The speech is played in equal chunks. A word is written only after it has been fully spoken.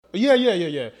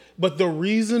Yeah. But the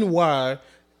reason why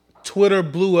Twitter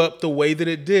blew up the way that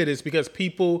it did is because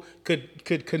people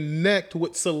could connect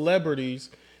with celebrities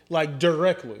like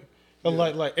directly. Yeah.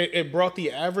 Like it brought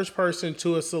the average person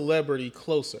to a celebrity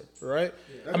closer, right?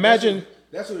 Yeah, Imagine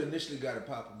that's what initially got it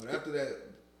popping, but after that,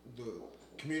 the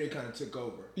community kind of took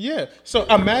over. Yeah. So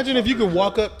imagine if you could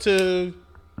walk up to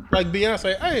like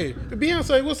Beyonce, hey,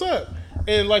 Beyonce, what's up?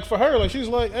 And like for her, like she's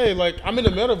like, hey, like I'm in the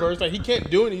metaverse, like he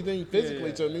can't do anything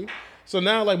physically to me. So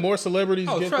now like more celebrities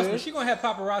get trust there. me, she gonna have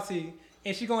paparazzi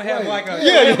and she gonna have What a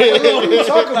you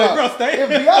talking about? bro, stay. If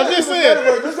Beyonce's in the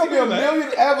metaverse, there's gonna be a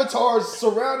million avatars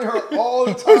surrounding her all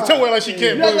the time. Don't worry, like she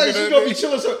can't move. Like she's gonna be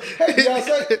chilling. So, hey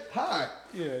Beyonce, hi.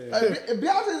 Yeah. If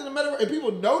Beyonce's in the metaverse and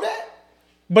people know that.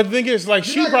 But the thing is, like,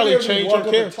 she probably changed her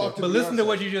character. But listen to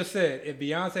what you just said. If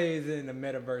Beyonce is in the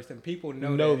metaverse and people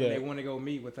know that, and they want to go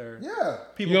meet with her,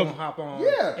 people gonna hop on.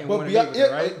 And want to meet with her,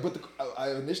 right? But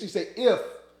I initially say if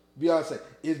Beyonce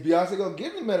is Beyonce gonna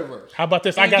get in the metaverse? How about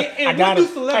this? What do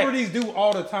celebrities do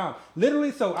all the time?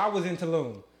 Literally, so I was in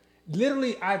Tulum.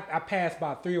 Literally, I passed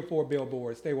by 3 or 4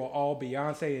 billboards. They were all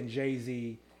Beyonce and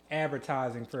Jay-Z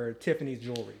advertising for Tiffany's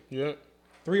jewelry. Yeah.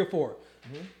 3 or 4.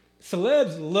 Mm-hmm.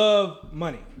 Celebs love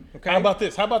money. Okay. How about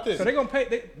this? So they're gonna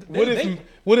pay.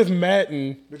 What if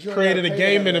Madden created a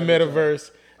game in the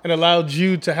metaverse and allowed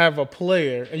you to have a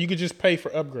player and you could just pay for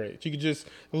upgrades? You could just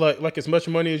like as much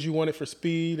money as you wanted for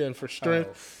speed and for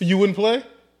strength. You wouldn't play?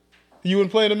 You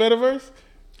wouldn't play in the metaverse?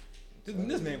 This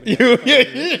man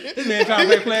trying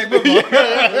to play flag football. The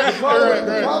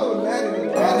problem with Madden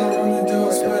is all I wanna do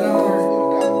is put on.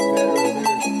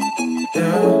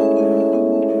 Yeah.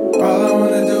 All I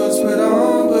wanna do is put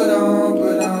on.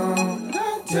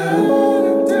 Yeah.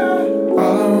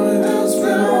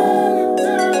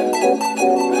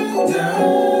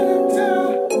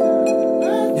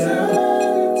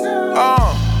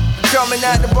 Coming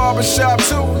out the barbershop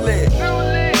too lit.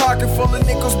 Pocket full of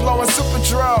nickels blowing super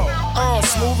draw.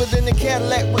 Smoother than the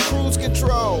Cadillac with cruise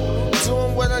control.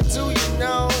 Doing what I do, you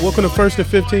know. Welcome to First and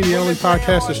 15, the only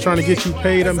podcast that's trying to get you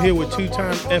paid. I'm here with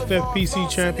 2-time FFPC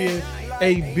champion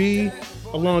AB.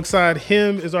 Alongside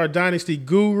him is our dynasty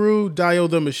guru, Dio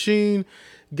the Machine.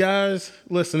 Guys,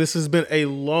 listen, this has been a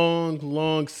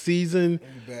long season,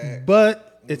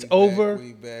 but it's over.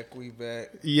 We back.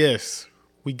 Yes.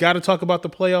 We got to talk about the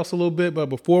playoffs a little bit, but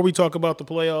before we talk about the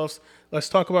playoffs, let's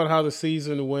talk about how the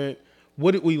season went.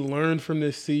 What did we learn from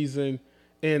this season?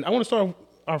 And I want to start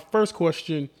our first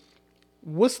question.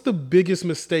 What's the biggest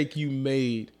mistake you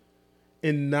made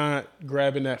in not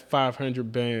grabbing that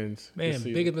 500 bands? Man,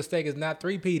 biggest mistake is not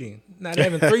three-peating. Not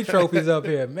having 3 trophies up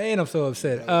here. Man, I'm so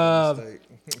upset. For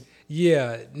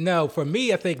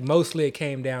me, I think mostly it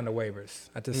came down to waivers.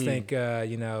 I just think, I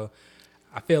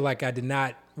feel like I did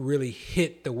not really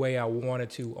hit the way I wanted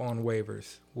to on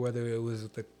waivers, whether it was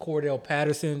the Cordell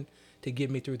Patterson to get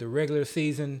me through the regular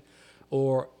season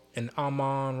or an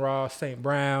Amon-Ra St.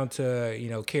 Brown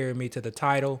to, carry me to the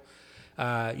title.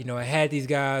 I had these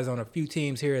guys on a few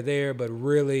teams here or there, but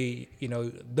really,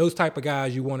 those type of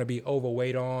guys you want to be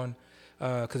overweight on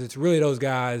because it's really those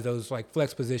guys, those like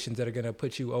flex positions that are going to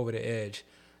put you over the edge.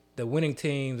 The winning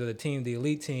teams or the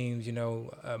elite teams,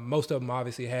 most of them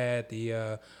obviously had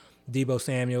the Debo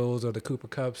Samuels or the Cooper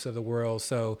Kupps of the world.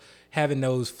 So having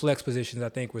those flex positions, I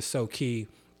think, was so key.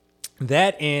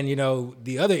 That and,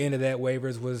 the other end of that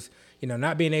waivers was,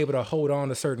 not being able to hold on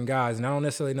to certain guys. And I don't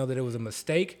necessarily know that it was a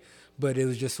mistake, but it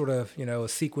was just sort of, a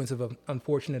sequence of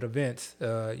unfortunate events.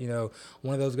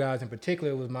 One of those guys in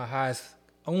particular was my highest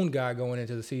owned guy going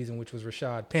into the season, which was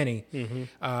Rashad Penny. And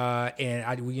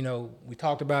we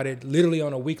talked about it literally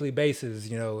on a weekly basis,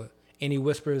 any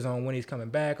whispers on when he's coming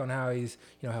back, on how he's,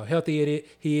 how healthy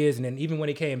he is. And then even when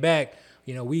he came back,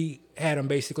 we had him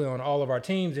basically on all of our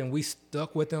teams and we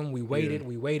stuck with him. We waited.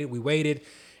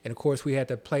 And of course we had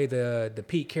to play the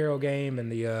Pete Carroll game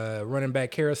and the running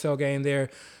back carousel game there.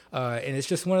 And it's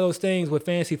just one of those things with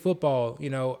fantasy football,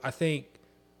 I think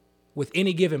with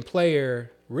any given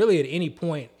player, really at any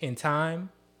point in time,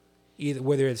 either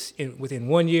whether it's within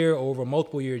 1 year or over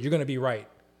multiple years, you're going to be right.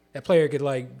 That player could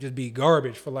just be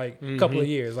garbage for a couple of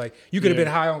years. Like you could have been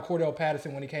high on Cordell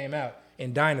Patterson when he came out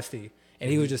in Dynasty, and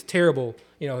he was just terrible,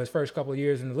 his first couple of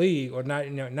years in the league, or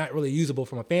not really usable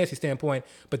from a fantasy standpoint.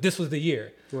 But this was the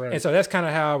year, right. And so that's kind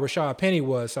of how Rashad Penny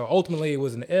was. So ultimately, it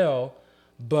was an L.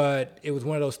 But it was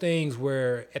one of those things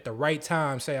where at the right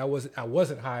time, say I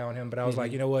wasn't high on him, but I was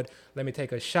like, you know what, let me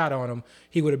take a shot on him.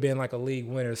 He would have been like a league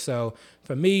winner. So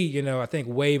for me, I think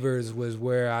waivers was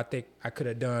where I think I could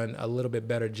have done a little bit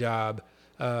better job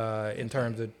in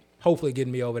terms of hopefully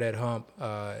getting me over that hump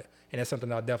and that's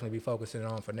something I'll definitely be focusing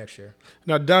on for next year.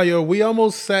 Now, Dayo, we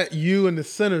almost sat you in the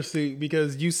center seat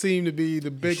because you seem to be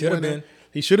the big winner. been.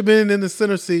 He should have been in the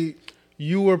center seat.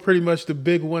 You were pretty much the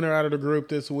big winner out of the group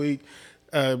this week.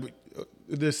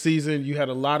 This season, you had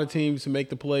a lot of teams to make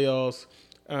the playoffs,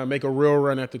 make a real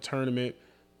run at the tournament.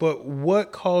 But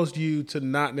what caused you to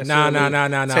not necessarily?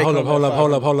 No.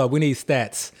 Hold up. We need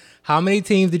stats. How many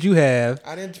teams did you have?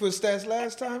 I didn't put stats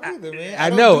last time either, man. I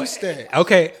don't know. do stats.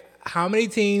 Okay. How many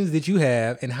teams did you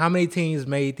have, and how many teams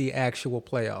made the actual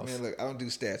playoffs? Man, look, I don't do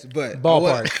stats, but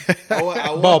Ballpark.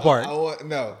 Ballpark.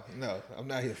 No, I'm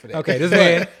not here for that. Okay, this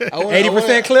man,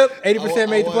 80% clip, 80%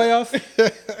 made the playoffs.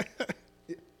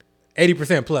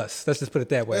 80% plus. Let's just put it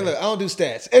that way. Hey, look, I don't do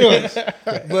stats. Anyways,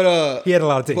 but he had a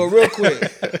lot of teams. But real quick,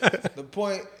 the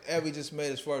point Abby just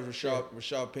made as far as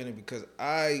Rashad Penny, because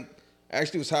I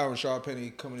actually was high on Rashad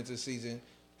Penny coming into the season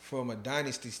from a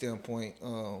dynasty standpoint.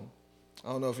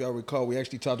 I don't know if y'all recall, we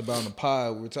actually talked about on the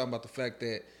pod. We were talking about the fact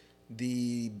that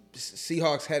the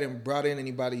Seahawks hadn't brought in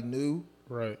anybody new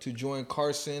to join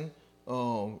Carson.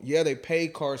 Yeah, they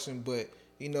paid Carson, but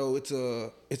you know it's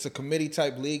a committee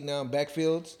type league now in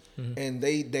backfields, and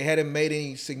they hadn't made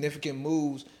any significant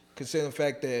moves considering the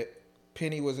fact that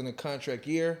Penny was in a contract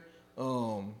year.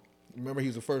 Remember, he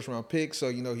was a first round pick, so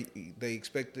you know they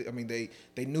expected. I mean, they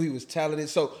knew he was talented.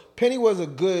 So Penny was a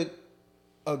good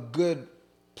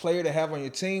player to have on your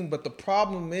team, but the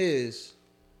problem is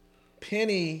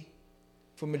Penny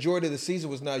for majority of the season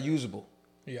was not usable.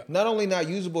 Yeah. Not only not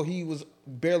usable, he was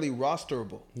barely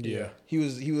rosterable. Yeah. He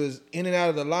was in and out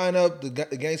of the lineup.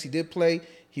 The games he did play,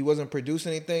 he wasn't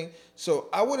producing anything. So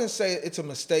I wouldn't say it's a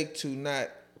mistake to not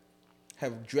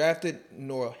have drafted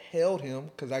nor held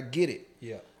him, because I get it.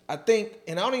 Yeah. I think,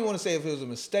 and I don't even want to say if it was a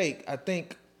mistake. I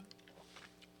think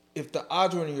if the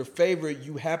odds were in your favor,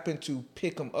 you happen to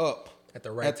pick him up at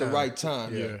the right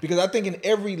time. Yeah. Because I think in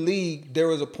every league, there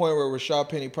was a point where Rashad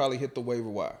Penny probably hit the waiver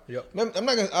wire. Yep. I'm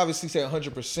not going to obviously say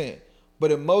 100%, but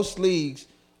in most leagues,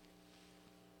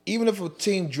 even if a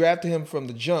team drafted him from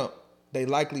the jump, they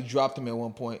likely dropped him at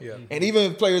one point. Yeah. And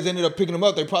even if players ended up picking him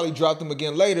up, they probably dropped him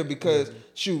again later because,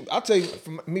 shoot, I'll tell you,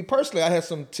 for me personally, I had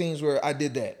some teams where I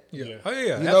did that. Yeah. Oh,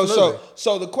 yeah. You know, absolutely.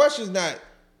 so the question's not,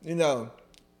 you know,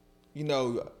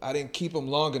 I didn't keep him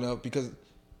long enough, because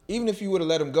even if you would have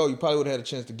let him go, you probably would have had a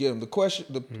chance to get him. The question,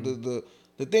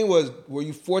 the thing was, were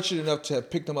you fortunate enough to have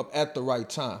picked him up at the right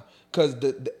time? Because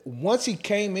once he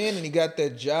came in and he got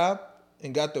that job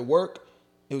and got the work,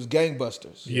 it was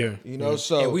gangbusters. Yeah. You know,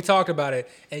 so. And we talked about it.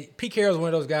 And Pete Carroll's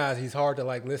one of those guys, he's hard to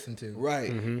like listen to.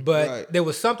 Right. But there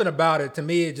was something about it, to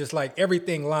me, it just like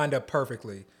everything lined up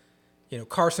perfectly. You know,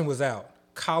 Carson was out.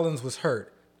 Collins was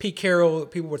hurt. Pete Carroll,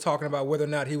 people were talking about whether or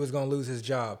not he was going to lose his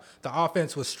job. The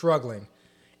offense was struggling.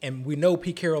 And we know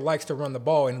Pete Carroll likes to run the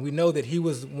ball, and we know that he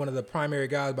was one of the primary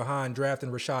guys behind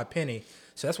drafting Rashad Penny.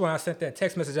 So that's when I sent that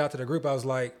text message out to the group. I was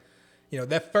like, you know,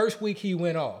 that first week he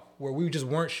went off, where we just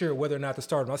weren't sure whether or not to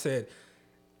start him. I said,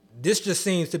 this just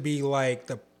seems to be like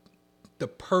the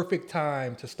perfect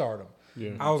time to start him.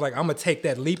 Yeah. I was like, I'm going to take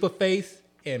that leap of faith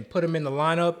and put him in the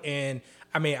lineup. And,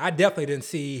 I mean, I definitely didn't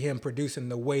see him producing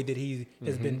the way that he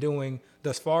has been doing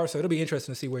thus far. So it'll be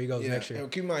interesting to see where he goes next year.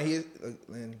 And keep in mind, he is,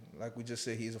 and like we just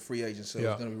said, he's a free agent, so it's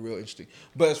going to be real interesting.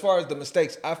 But as far as the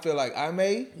mistakes I feel like I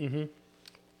made,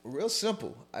 real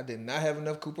simple. I did not have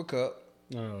enough Cooper Kupp.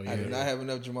 Oh, yeah. I did not have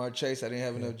enough Jamar Chase. I didn't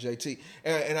have enough JT.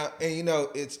 And you know,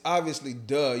 it's obviously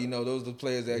you know, those are the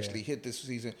players that actually hit this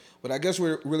season. But I guess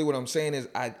really what I'm saying is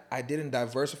I didn't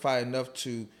diversify enough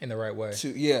to In the right way.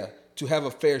 To have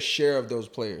a fair share of those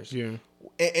players. Yeah.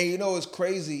 And you know, it's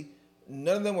crazy.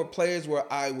 None of them were players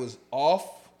where I was off,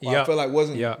 or I felt like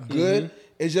wasn't good.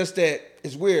 It's just that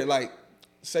it's weird. Like,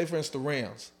 say for instance, the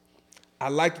Rams. I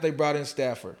like that they brought in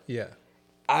Stafford. Yeah.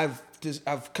 I've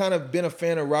kind of been a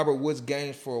fan of Robert Woods'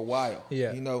 games for a while.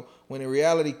 Yeah. You know, when in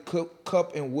reality,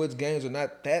 Kupp and Woods' games are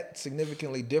not that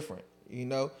significantly different. You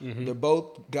know, they're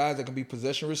both guys that can be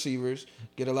possession receivers,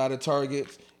 get a lot of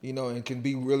targets, you know, and can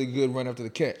be really good run after the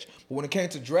catch. But when it came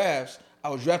to drafts, I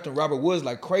was drafting Robert Woods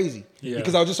like crazy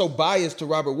because I was just so biased to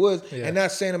Robert Woods and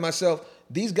not saying to myself,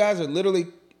 these guys are literally,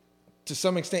 to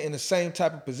some extent, in the same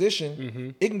type of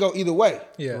position. It can go either way.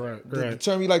 Yeah. Right. The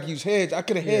term you like to use, hedge, I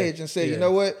could have hedged and said, you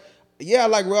know what? Yeah, I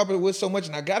like Robert Woods so much,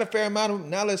 and I got a fair amount of him.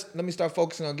 Now let me start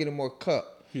focusing on getting more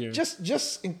Kupp. Yeah.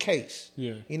 Just in case.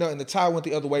 Yeah. You know, and the tie went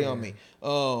the other way on me.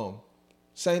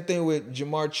 Same thing with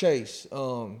Jamar Chase.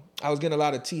 I was getting a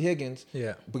lot of T. Higgins.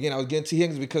 Yeah. But again, I was getting T.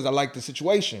 Higgins because I liked the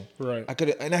situation. Right.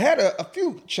 And I had a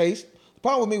few Chase. The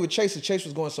problem with me with Chase is Chase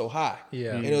was going so high.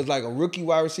 Yeah. And it was like a rookie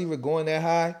wide receiver going that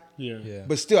high. Yeah.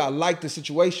 But still, I liked the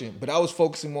situation. But I was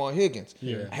focusing more on Higgins.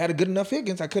 Yeah. I had a good enough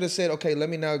Higgins. I could have said, okay, let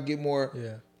me now get more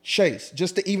Yeah. Chase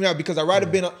just to even out because I might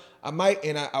have been,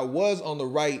 I was on the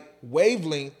right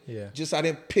wavelength. Yeah. Just I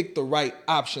didn't pick the right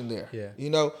option there. Yeah. You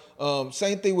know,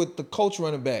 same thing with the Colts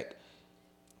running back.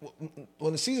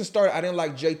 When the season started, I didn't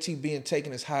like JT being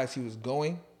taken as high as he was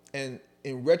going, and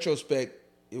in retrospect,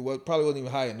 probably wasn't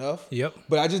even high enough. Yep.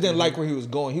 But I just didn't like where he was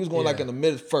going. He was going Yeah. like in the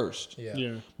mid first.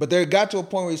 Yeah. But there got to a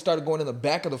point where he started going in the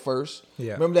back of the first.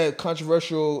 Yeah. Remember that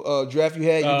controversial draft you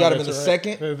had? You got him in the that's right.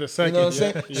 second. The second, You know what I'm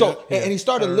saying? yeah. So Yeah. and he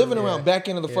started living around back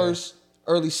end of the Yeah. first,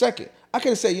 early second. I could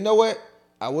have said, you know what?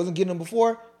 I wasn't getting him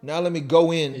before. Now let me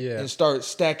go in and start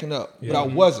stacking up. But I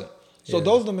wasn't. So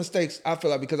those are the mistakes I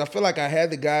feel like because I feel like I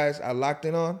had the guys I locked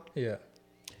in on. Yeah.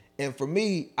 And for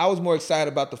me, I was more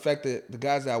excited about the fact that the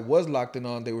guys that I was locked in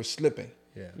on, they were slipping.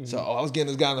 Yeah. So I was getting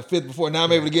this guy in the fifth before. Now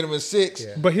I'm able to get him in six.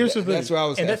 Yeah. But here's the thing. That's where I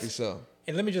was And happy. that's- So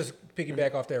And let me just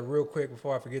piggyback off that real quick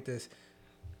before I forget this.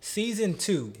 Season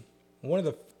 2, one of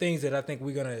the things that I think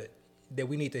that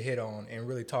we need to hit on and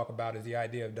really talk about is the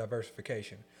idea of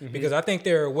diversification. Because I think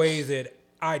there are ways that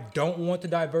I don't want to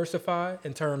diversify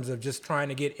in terms of just trying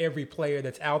to get every player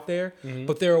that's out there,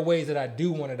 but there are ways that I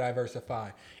do want to diversify.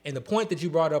 And the point that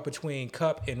you brought up between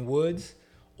Kupp and Woods,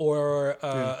 or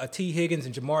a T. Higgins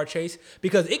and Jamar Chase,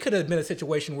 because it could have been a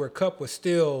situation where Kupp was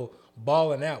still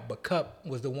balling out, but Kupp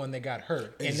was the one that got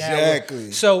hurt. And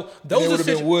Exactly. So those would have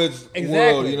been Woods'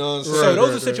 world, you know what I'm saying? So those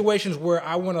Right, are situations where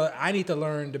I need to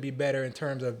learn to be better in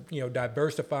terms of,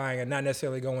 diversifying and not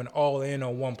necessarily going all in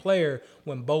on one player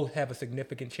when both have a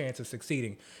significant chance of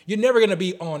succeeding. You're never going to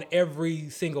be on every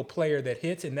single player that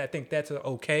hits, and I think that's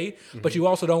okay. But you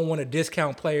also don't want to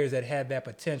discount players that have that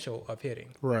potential of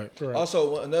hitting. Right.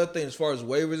 also another thing as far as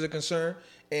waivers are concerned,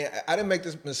 and I didn't make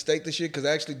this mistake this year because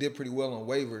I actually did pretty well on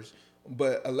waivers.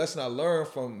 But a lesson I learned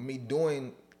from me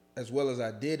doing as well as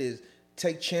I did is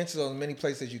take chances on as many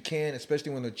places as you can,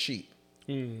 especially when they're cheap.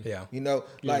 Yeah. You know,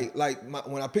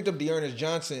 when I picked up Dearness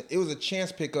Johnson, it was a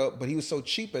chance pickup, but he was so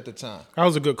cheap at the time. That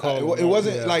was a good call. It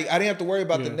wasn't like I didn't have to worry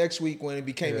about the next week when it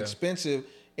became expensive,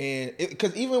 and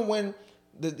because even when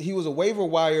he was a waiver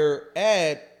wire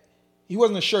ad, he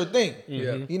wasn't a sure thing.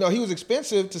 Yeah. You know, he was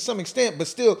expensive to some extent, but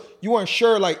still, you weren't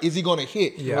sure, like, is he going to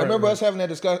hit? Yeah, I remember us having that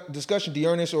discussion,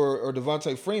 Dearness or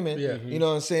Devontae Freeman. Yeah. You know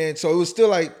what I'm saying? So it was still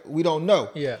like, we don't know.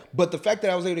 Yeah. But the fact that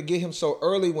I was able to get him so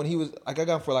early when he was, like, I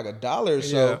got him for like $1 or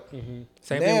so. Yeah.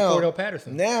 Same thing with Cordell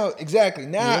Patterson. Now, exactly.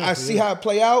 Now I see how it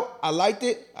play out. I liked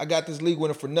it. I got this league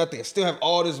winner for nothing. I still have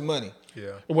all this money.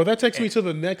 Yeah. Well, that takes me to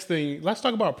the next thing. Let's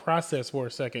talk about process for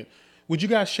a second. Would you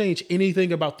guys change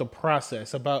anything about the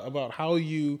process, about how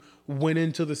you went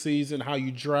into the season, how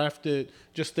you drafted,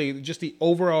 just the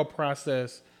overall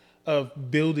process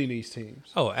of building these teams?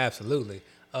 Oh, absolutely.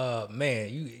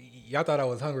 Man, y'all thought I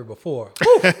was hungry before.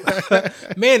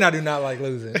 Man, I do not like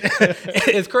losing.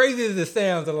 As crazy as it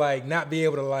sounds to like not be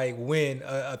able to like win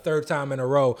a third time in a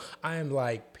row, I am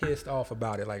like pissed off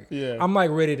about it. Like I'm like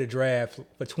ready to draft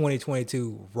for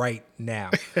 2022 right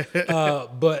now.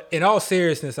 But in all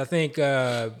seriousness, I think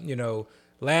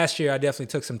last year I definitely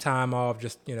took some time off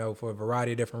just for a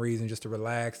variety of different reasons, just to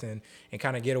relax and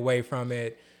kind of get away from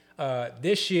it.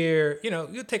 This year,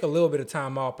 you'll take a little bit of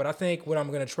time off, but I think what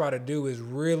I'm going to try to do is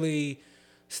really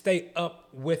stay up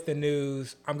with the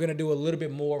news. I'm going to do a little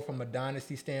bit more from a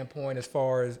dynasty standpoint as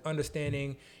far as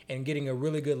understanding and getting a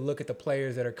really good look at the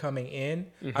players that are coming in.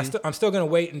 I'm still going to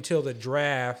wait until the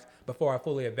draft before I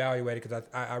fully evaluate it because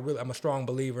I'm a strong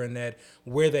believer in that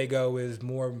where they go is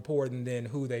more important than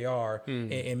who they are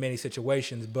in many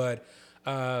situations. But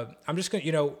I'm just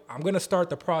gonna, I'm gonna start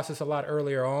the process a lot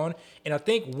earlier on, and I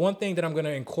think one thing that I'm gonna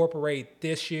incorporate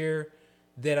this year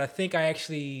that I think I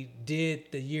actually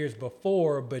did the years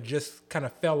before, but just kind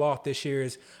of fell off this year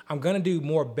is I'm gonna do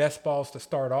more best balls to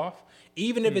start off,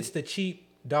 even if it's the cheap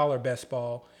dollar best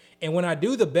ball. And when I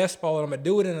do the best ball, I'm gonna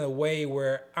do it in a way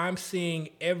where I'm seeing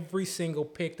every single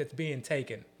pick that's being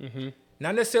taken,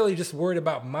 not necessarily just worried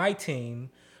about my team,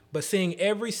 but seeing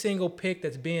every single pick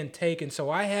that's being taken.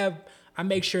 So I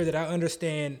make sure that I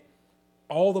understand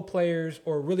all the players,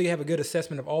 or really have a good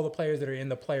assessment of all the players that are in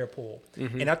the player pool.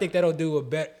 And I think that'll do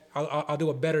I'll do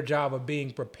a better job of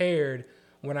being prepared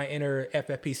when I enter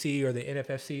FFPC or the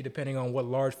NFFC, depending on what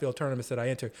large field tournaments that I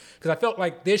enter. Because I felt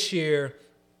like this year,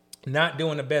 not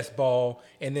doing the best ball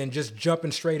and then just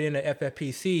jumping straight into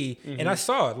FFPC, and I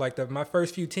saw it. Like my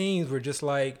first few teams were just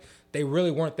like, they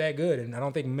really weren't that good, and I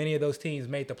don't think many of those teams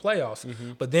made the playoffs.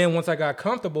 But then once I got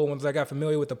comfortable, once I got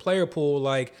familiar with the player pool,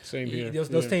 like Same here.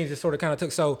 those teams just sort of kind of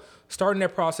took. So starting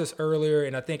that process earlier,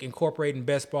 and I think incorporating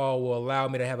best ball will allow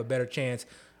me to have a better chance.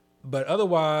 But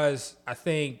otherwise, I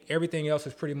think everything else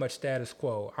is pretty much status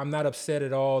quo. I'm not upset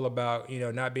at all about,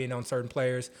 not being on certain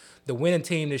players. The winning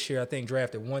team this year, I think,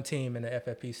 drafted one team in the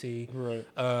FFPC. Right.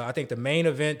 I think the main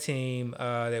event team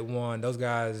that won, those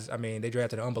guys, they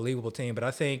drafted an unbelievable team. But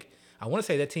I want to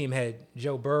say that team had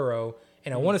Joe Burrow,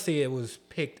 and I want to say it was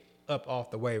picked up off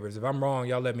the waivers. If I'm wrong,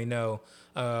 y'all let me know.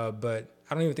 But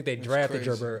I don't even think they drafted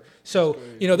Joe Burrow. So,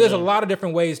 there's a lot of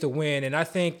different ways to win. And I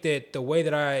think that the way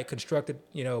that I constructed,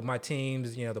 my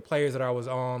teams, the players that I was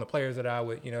on, the players that I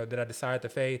would, that I decided to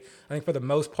fade, I think for the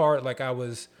most part, like I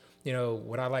was,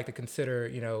 what I like to consider,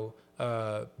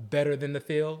 better than the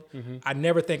field. Mm-hmm. I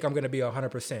never think I'm going to be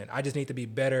 100%. I just need to be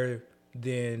better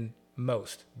than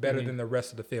most, better than the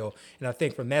rest of the field. And I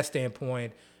think from that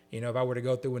standpoint, if I were to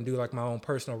go through and do like my own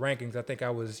personal rankings, I think I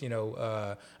was,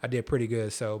 I did pretty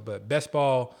good. So, but best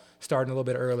ball starting a little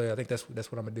bit earlier, I think that's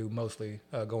what I'm gonna do mostly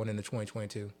going into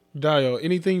 2022. Dio,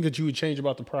 anything that you would change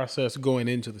about the process going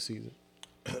into the season?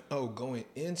 Going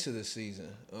into the season,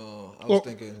 I was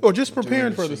thinking, or just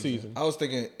preparing for the season. I was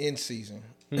thinking in season,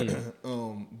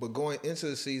 but going into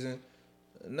the season,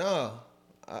 nah.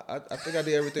 I think I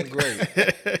did everything great.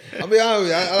 I'll be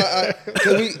honest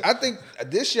with you. I think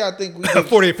this year, we did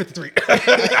 48-53.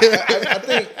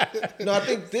 I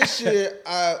think this year,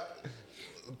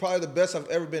 probably the best I've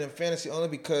ever been in fantasy, only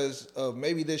because of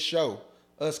maybe this show,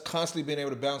 us constantly being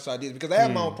able to bounce ideas. Because I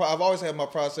have my own. I've always had my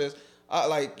process.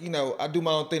 I do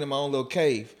my own thing in my own little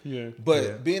cave. Yeah.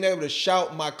 But being able to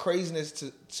shout my craziness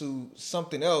to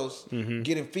something else,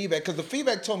 getting feedback, because the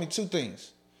feedback told me two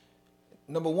things.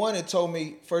 Number one, it told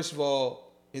me, first of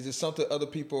all, is it something other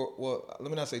people, well, let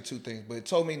me not say two things, but it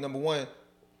told me, number one,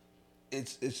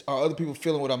 it's are other people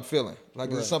feeling what I'm feeling? Like,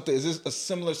 is this a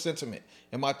similar sentiment?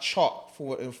 Am I chalk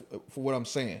for what I'm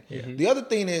saying? Yeah. The other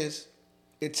thing is,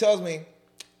 it tells me,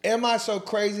 am I so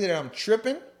crazy that I'm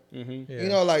tripping? Mm-hmm.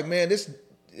 Yeah. Man,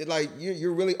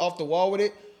 you're really off the wall with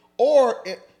it? Or,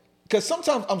 because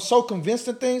sometimes I'm so convinced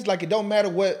of things, like it don't matter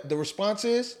what the response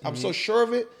is, I'm so sure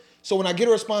of it. So when I get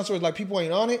a response where it's like people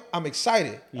ain't on it, I'm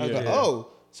excited. I was like,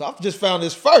 oh, so I've just found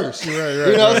this first. Right,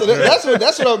 so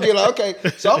that's what I'm getting like, okay,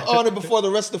 so I'm on it before the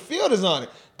rest of the field is on it.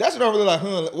 That's what I'm really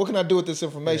like, what can I do with this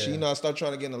information? I start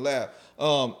trying to get in the lab.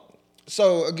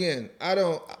 So again,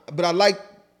 but I like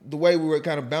the way we were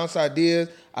kind of bounce ideas.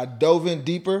 I dove in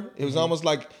deeper. It was almost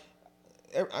like,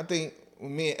 I think with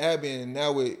me and Abby and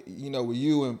now with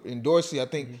you and Dorsey, I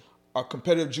think our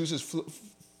competitive juices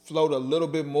flowed a little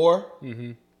bit more.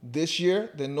 This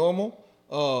year than normal,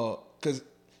 because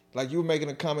like you were making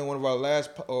a comment one of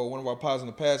our pods in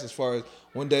the past, as far as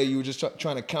one day you were just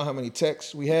trying to count how many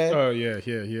texts we had. Oh yeah.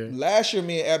 Last year,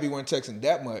 me and Abby weren't texting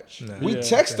that much. No. We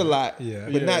text a lot,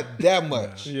 but not that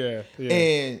much. Yeah.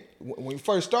 And when we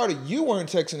first started, you weren't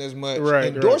texting as much,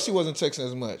 and Dorsey wasn't texting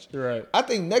as much. Right. I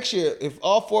think next year, if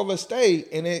all four of us stay,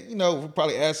 and then we'll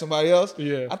probably add somebody else.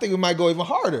 Yeah. I think we might go even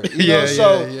harder.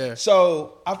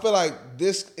 So I feel like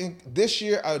this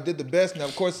year I did the best. Now,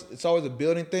 of course, it's always a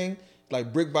building thing,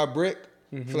 like brick by brick.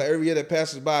 I feel like every year that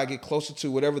passes by, I get closer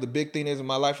to whatever the big thing is in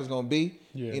my life is going to be.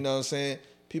 Yeah. You know what I'm saying?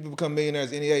 People become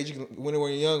millionaires any age. You can win it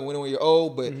when you're young, win it when you're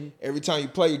old, but every time you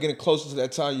play, you're getting closer to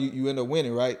that time you end up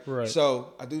winning, right?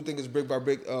 So I do think it's brick by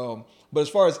brick. But as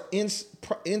far as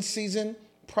in-season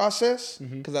process,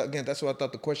 because again, that's what I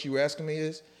thought the question you were asking me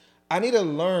is, I need to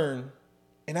learn,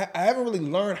 and I haven't really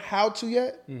learned how to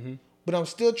yet, but I'm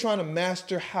still trying to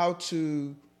master how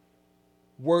to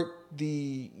work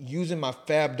using my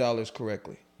fab dollars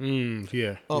correctly. And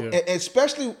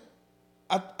especially,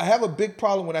 I have a big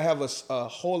problem when I have a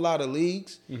whole lot of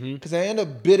leagues, because I end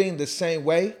up bidding the same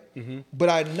way. But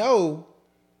I know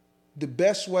the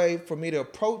best way for me to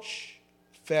approach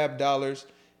fab dollars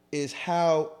is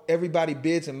how everybody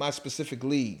bids in my specific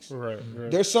leagues. Right.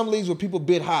 There's some leagues where people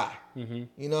bid high. You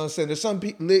know what I'm saying? There's some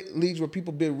leagues where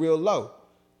people bid real low.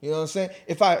 You know what I'm saying?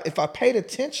 If I paid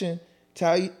attention to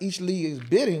how each league is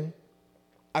bidding,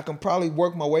 I can probably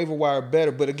work my waiver wire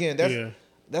better. But again,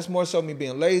 that's more so me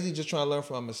being lazy, just trying to learn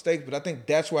from my mistakes. But I think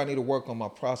that's where I need to work on my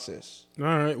process. All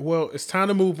right. Well, it's time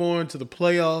to move on to the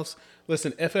playoffs.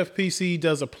 Listen, FFPC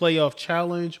does a playoff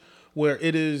challenge where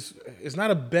it's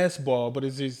not a best ball, but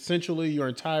it's essentially your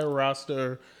entire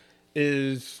roster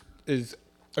is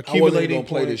accumulating. I wasn't going to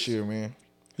play this year, man.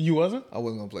 You wasn't? I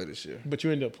wasn't going to play this year. But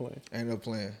you ended up playing. I ended up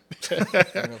playing.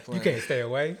 You can't stay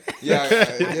away. Yeah.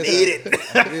 I need it.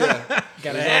 Yeah.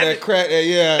 Gotta have that crack.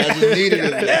 I just needed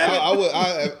it.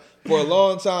 I for a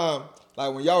long time,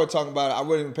 like when y'all were talking about it, I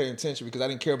wasn't even paying attention because I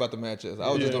didn't care about the matchups. I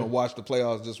was just going to watch the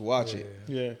playoffs, just watch it.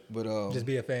 Yeah. But just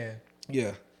be a fan.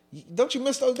 Yeah. Don't you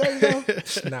miss those days,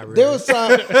 though? Not really. There was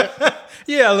time.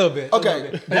 Yeah, a little bit. Okay. A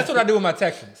little bit. That's what I do with my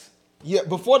Texans. Yeah,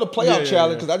 before the playoff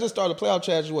challenge, yeah. because I just started the playoff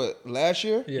challenge, last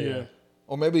year? Yeah.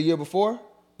 Or maybe the year before?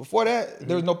 Before that,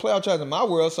 there was no playoff challenge in my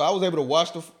world, so I was able to watch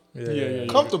Yeah.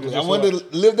 comfortably. I Just wanted watch.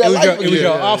 to live that life It was again.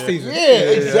 your off season.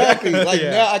 Yeah, exactly. Like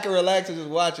Yeah. now I can relax and just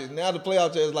watch it. Now the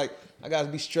playoff challenge is like, I got to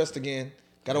be stressed again.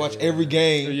 Got to watch every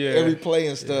game, every play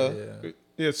and stuff.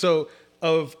 Yeah, so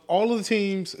of all of the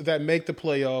teams that make the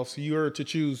playoffs, you're to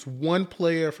choose one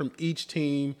player from each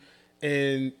team,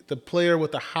 and the player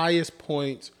with the highest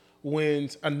points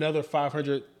wins another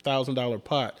 $500,000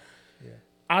 pot. Yeah.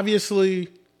 Obviously,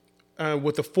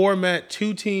 with the format,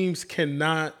 two teams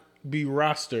cannot be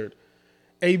rostered.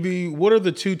 AB, what are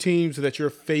the two teams that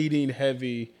you're fading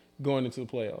heavy going into the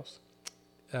playoffs?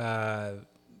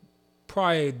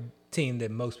 Probably a team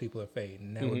that most people are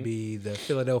fading. That would be the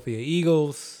Philadelphia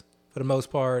Eagles for the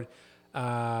most part.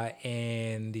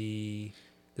 And the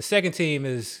second team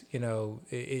is,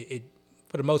 it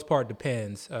for the most part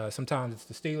depends. Sometimes it's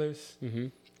the Steelers.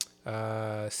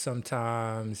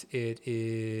 Sometimes it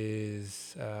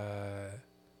is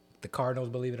the Cardinals,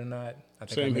 believe it or not. I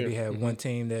think I maybe have one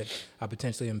team that I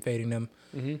potentially am fading them.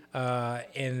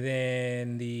 And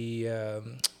then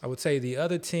I would say the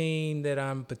other team that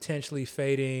I'm potentially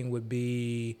fading would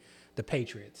be the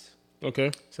Patriots.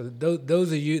 Okay. So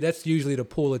those are that's usually the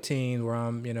pool of teams where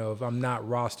I'm, if I'm not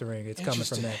rostering, it's coming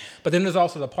from that. But then there's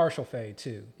also the partial fade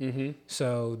too.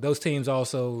 So those teams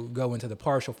also go into the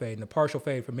partial fade. And the partial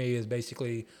fade for me is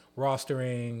basically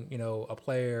rostering, a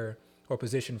player or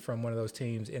position from one of those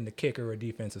teams in the kicker or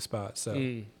defensive spot. So,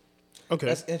 okay,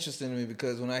 that's interesting to me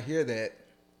because when I hear that,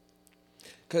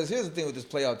 because here's the thing with this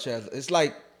playoff challenge, it's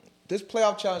like this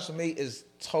playoff challenge to me is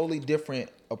totally different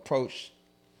approach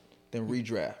than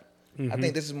redraft. I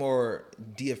think this is more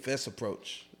DFS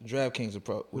approach, DraftKings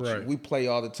approach, which we play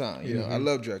all the time. You know, I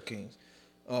love DraftKings.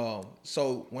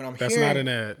 So when I'm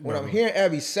hearing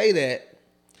Abby say that.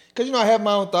 Because, I have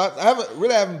my own thoughts. I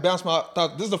haven't bounced my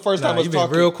thoughts. This is the first time I was you've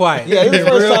talking. Been real quiet. Yeah, this is the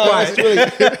first time I was really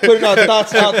putting our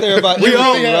thoughts out there about we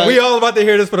all about to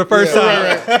hear this for the first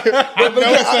time.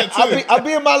 I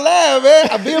be in my lab, man.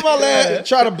 I be in my lab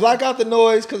trying to block out the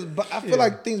noise because I feel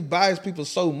like things bias people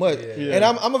so much. And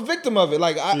I'm a victim of it.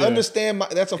 Like, I understand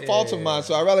that's a fault of mine,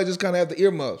 so I rather just kind of have the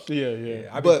earmuffs.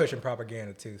 I've been pushing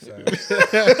propaganda too. So.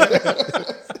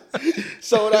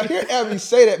 So when I hear Abby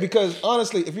say that, because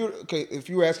honestly, if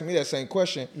you were asking me that same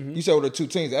question, you said, well, the two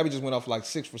teams. Abby just went off like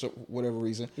 6 for whatever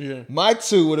reason. Yeah. My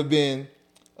two would have been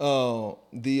what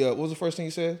was the first thing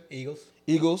you said?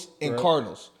 Eagles and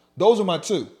Cardinals. Those are my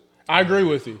two. I agree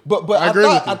with you. But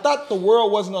I thought the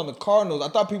world wasn't on the Cardinals. I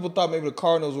thought people thought maybe the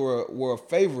Cardinals were a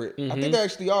favorite. I think they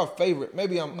actually are a favorite.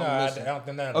 Maybe I'm missing. I don't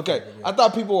think they're okay. Favorite, I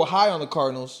thought people were high on the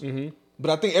Cardinals. But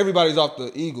I think everybody's off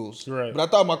the Eagles. Right. But I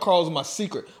thought my Cardinals was my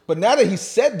secret. But now that he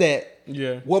said that,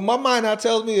 what my mind now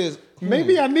tells me is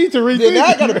maybe I need to rethink. Then now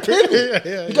I got to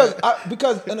pivot.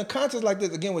 Because in a contest like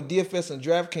this, again with DFS and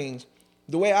DraftKings,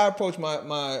 the way I approach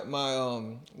my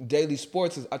daily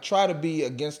sports is I try to be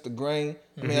against the grain.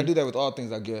 I mean, I do that with all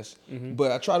things, I guess.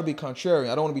 But I try to be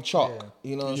contrarian. I don't want to be chalk.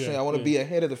 You know what I'm saying? I want to be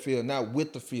ahead of the field, not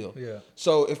with the field. Yeah.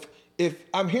 So if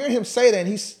I'm hearing him say that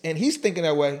and he's thinking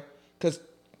that way, because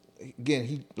again,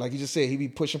 he like you just said, he be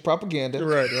pushing propaganda.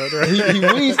 Right.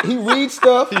 He reads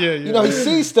stuff. He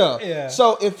sees stuff. Yeah.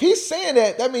 So if he's saying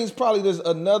that means probably there's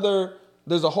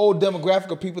a whole demographic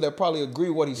of people that probably agree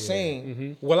with what he's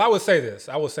saying. Well, I would say this.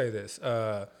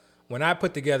 When I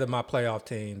put together my playoff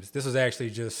teams, this was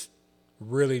actually just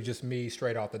me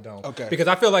straight off the dome. Okay. Because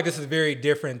I feel like this is very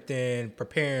different than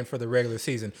preparing for the regular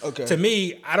season. Okay. To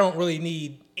me, I don't really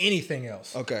need anything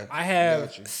else. Okay. I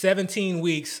have 17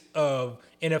 weeks of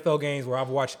NFL games where I've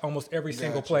watched almost every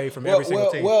single play from every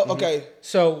single team. Well, okay.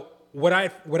 So what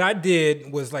I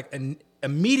did was like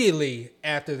immediately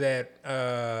after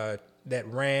that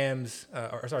Rams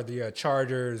the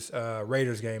Chargers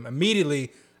Raiders game,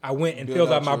 immediately I went and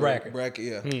filled out my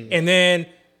bracket. And then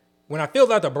when I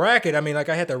filled out the bracket, I mean, like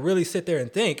I had to really sit there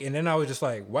and think, and then I was just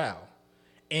like, wow.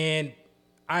 And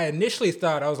I initially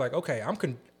thought, I was like, okay,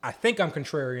 I think I'm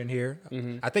contrarian here.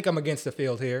 I think I'm against the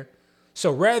field here. So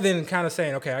rather than kind of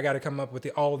saying, okay, I got to come up with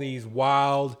all these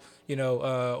wild,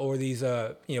 or these,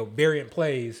 variant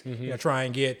plays, try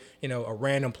and get, a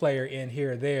random player in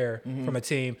here or there from a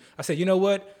team. I said, you know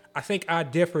what? I think I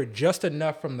differ just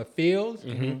enough from the field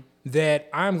that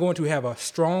I'm going to have a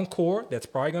strong core that's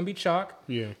probably going to be chalk.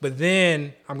 Yeah. But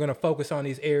then I'm going to focus on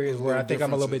these areas where I think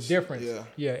I'm a little bit different.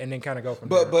 Yeah. And then kind of go from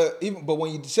there. But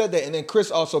when you said that, and then Chris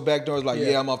also backdoors like,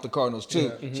 I'm off the Cardinals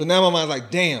too. So now my mind's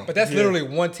like, damn. But that's literally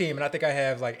one team, and I think I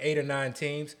have like 8 or 9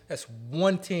 teams. That's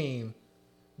one team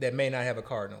that may not have a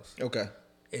Cardinals. Okay.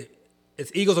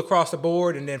 it's Eagles across the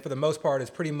board, and then for the most part,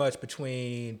 it's pretty much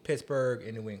between Pittsburgh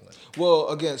and New England. Well,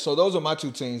 again, so those are my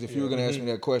two teams. If you were going to ask me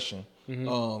that question,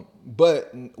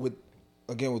 but with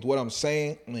what I'm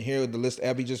saying, and here the list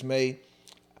Abby just made,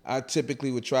 I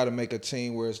typically would try to make a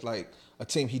team where it's like a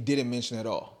team he didn't mention at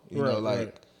all. You know,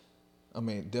 like. I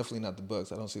mean, definitely not the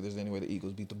Bucks. I don't see there's any way the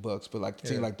Eagles beat the Bucks, but like the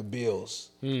team like the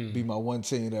Bills be my one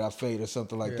team that I fade or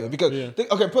something like that. Because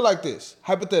okay, put it like this,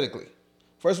 hypothetically.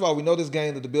 First of all, we know this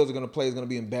game that the Bills are going to play is going to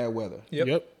be in bad weather.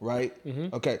 Yep. Right.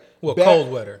 Okay. Well,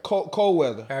 cold weather. Cold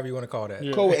weather. However you want to call that.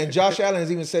 Yeah. Cold. And Josh Allen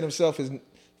has even said himself his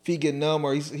feet get numb,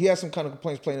 or he has some kind of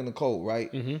complaints playing in the cold.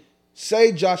 Right.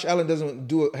 Say Josh Allen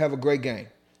doesn't have a great game.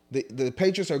 The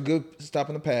Patriots are good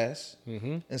stopping the pass,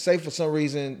 and say for some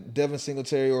reason Devin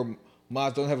Singletary or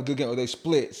Miles don't have a good game, or they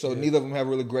split, so neither of them have a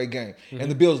really great game.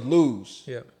 And the Bills lose.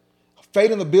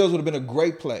 Fading the Bills would have been a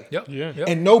great play.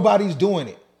 And nobody's doing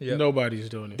it. Nobody's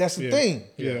doing it. That's the thing.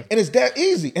 And it's that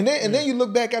easy. And then you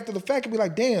look back after the fact and be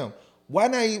like, damn, why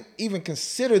not even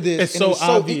consider this? It's so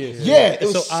obvious. It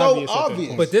was so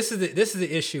obvious. But this is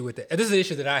the issue with that. This is the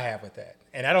issue that I have with that.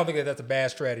 And I don't think that that's a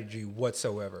bad strategy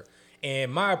whatsoever. And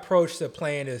my approach to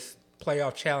playing this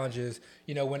playoff challenges,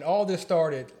 when all this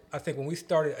started, I think when we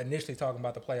started initially talking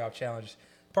about the playoff challenge,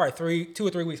 probably 2 or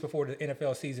 3 weeks before the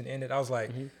NFL season ended, I was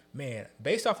like, man,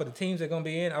 based off of the teams that are going to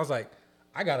be in, I was like,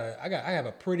 I have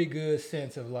a pretty good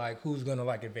sense of like who's going to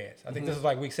like advance. I think this is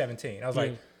like week 17. I was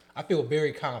like, I feel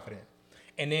very confident.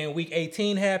 And then week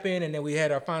 18 happened, and then we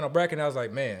had our final bracket, and I was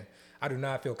like, man, I do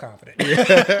not feel confident.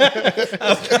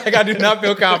 I do not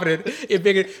feel confident.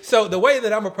 So the way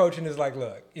that I'm approaching is like,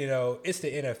 look, it's the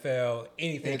NFL.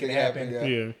 Anything can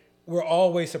happen. We're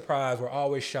always surprised. We're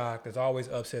always shocked. There's always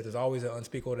upset. There's always an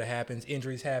unspeakable that happens.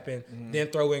 Injuries happen. Then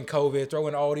throw in COVID. Throw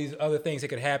in all these other things that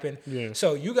could happen.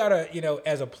 So you got to,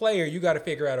 as a player, you got to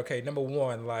figure out, okay, number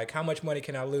one, like how much money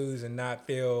can I lose and not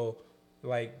feel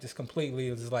like just completely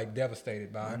just like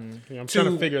devastated by. I'm trying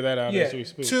to figure that out as we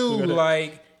speak. Two,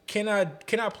 like, can I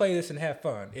play this and have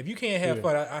fun? If you can't have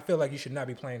fun, I feel like you should not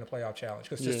be playing the playoff challenge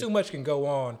because just too much can go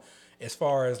on as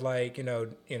far as like,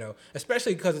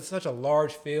 especially because it's such a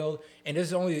large field and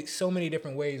there's only so many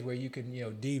different ways where you can,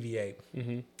 deviate.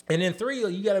 And then 3,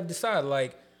 you got to decide,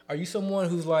 like, are you someone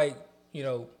who's like,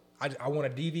 I want to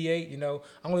deviate, I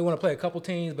only want to play a couple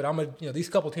teams, but these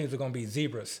couple teams are going to be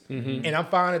zebras. And I'm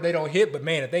fine if they don't hit, but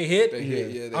man, if they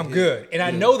hit, I'm good. And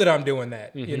I know that I'm doing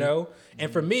that,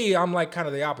 And for me, I'm like kind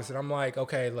of the opposite. I'm like,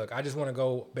 okay, look, I just want to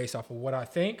go based off of what I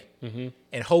think.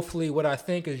 And hopefully what I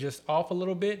think is just off a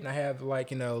little bit. And I have like,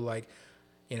 like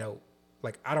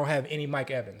I don't have any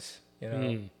Mike Evans,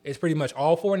 It's pretty much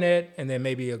all Fournette and then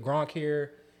maybe a Gronk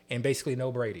here. And basically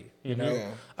no Brady,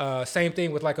 Same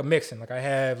thing with like a Mixon. Like I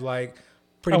have like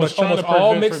pretty much almost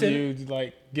all Mixon. You,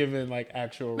 like giving like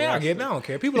actual. Man, I don't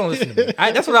care. People don't listen to me.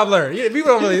 That's what I've learned.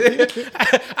 People don't really.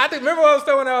 I think remember when I was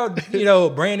throwing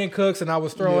out, Brandon Cooks, and I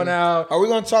was throwing out. Are we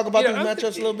going to talk about these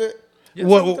matchups a little bit?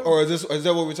 Or is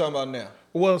that what we're talking about now?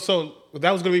 Well, so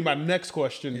that was going to be my next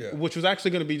question, which was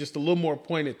actually going to be just a little more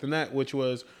pointed than that, which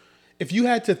was, if you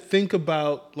had to think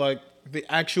about like the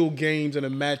actual games and the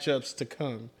matchups to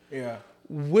come.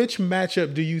 Which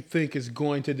matchup do you think is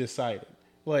going to decide it?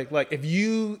 Like if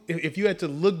you had to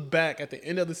look back at the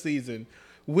end of the season,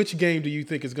 which game do you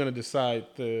think is going to decide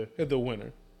the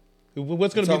winner?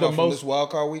 What's going to be the most this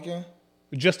wild card weekend?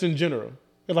 Just in general.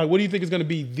 Like, what do you think is going to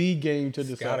be the game to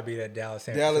decide? It's got to be that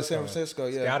Dallas-San Francisco.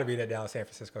 It's got to be that Dallas-San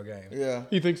Francisco game. Yeah.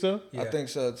 You think so? Yeah. I think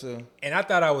so, too. And I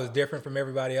thought I was different from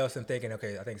everybody else and thinking,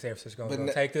 okay, I think San Francisco is going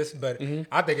to take this, but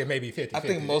I think it may be 50-50. I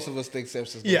think most of us think San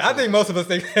Francisco. Yeah, I think most of us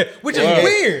think that, which is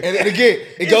weird. And again,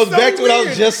 it goes back to what I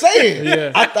was just saying.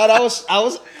 I thought I was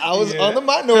on the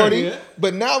minority,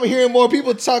 but now I'm hearing more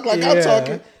people talk like I'm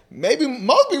talking. Maybe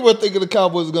most people are thinking the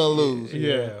Cowboys are going to lose.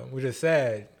 Yeah, which is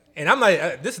sad. And I'm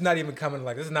like, this is not even coming,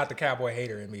 like, this is not the Cowboy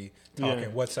hater in me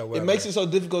talking whatsoever. It makes it so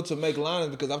difficult to make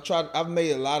lineups because I've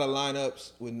made a lot of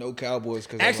lineups with no Cowboys.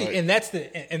 Actually, and that's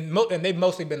and they've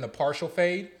mostly been the partial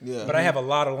fade. Yeah. But I have a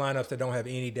lot of lineups that don't have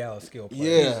any Dallas skill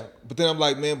players. Yeah. But then I'm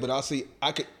like, man, but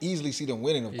I could easily see them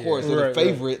winning, of course. They're the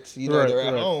favorites, they're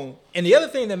at home. And the other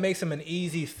thing that makes them an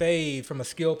easy fade from a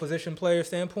skill position player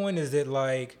standpoint is that,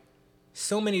 like,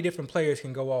 so many different players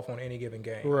can go off on any given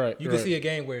game. You can see a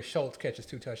game where Schultz catches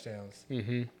 2 touchdowns.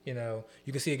 You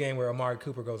can see a game where Amari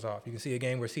Cooper goes off. You can see a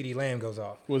game where CeeDee Lamb goes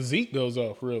off. Well, Zeke goes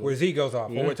off, really. Where Zeke goes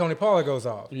off, or where Tony Pollard goes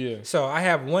off. So I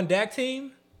have one Dak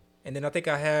team, And then I think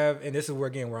I have, and this is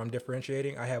where I'm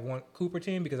differentiating. I have one Cooper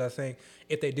team because I think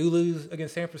if they do lose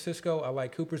against San Francisco, I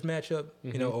like Cooper's matchup,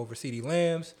 over CeeDee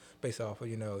Lamb's based off of,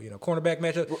 cornerback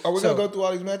matchup. Are we going to go through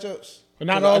all these matchups?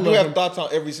 Not all of them. I do have thoughts on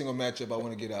every single matchup I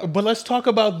want to get out. But let's talk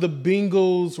about the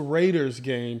Bengals-Raiders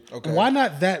game. Okay. Why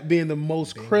not that being the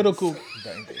most critical?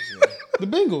 Bengals, yeah. The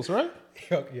Bengals, right?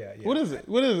 Yeah. What is it?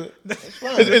 It's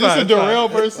fine. Is this a Darrell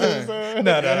versus? No.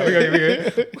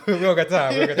 We don't got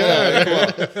time.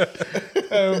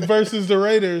 Versus the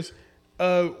Raiders.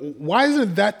 Why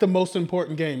isn't that the most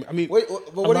important game? I mean, Wait,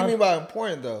 but what do you mean by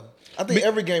important, though? I think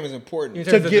every game is important.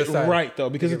 to get right, though,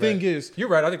 because the thing is, you're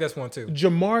right. I think that's one too.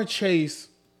 Jamar Chase,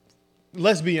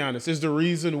 let's be honest, is the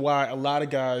reason why a lot of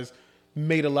guys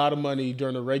made a lot of money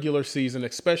during the regular season,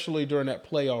 especially during that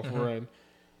playoff run.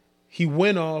 He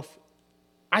went off.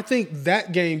 I think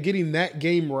that game, getting that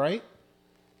game right,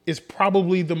 is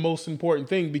probably the most important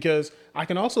thing because I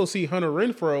can also see Hunter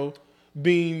Renfrow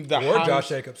being the or Josh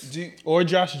Jacobs. Or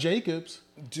Josh Jacobs.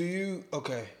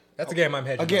 Okay. That's a game I'm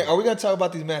hedging. Again, are we going to talk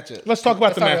about these matchups? Let's talk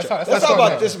about the matchup. Let's talk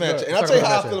about this matchup. And I'll tell you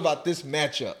how I feel about this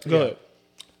matchup. Go ahead.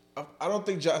 I don't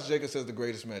think Josh Jacobs has the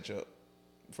greatest matchup,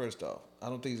 first off. I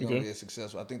don't think he's going to be as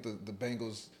successful. I think the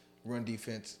Bengals' run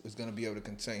defense is going to be able to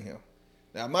contain him.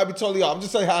 Now, I might be totally off. I'm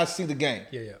just saying how I see the game.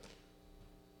 Yeah.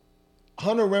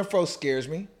 Hunter Renfrow scares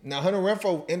me. Now, Hunter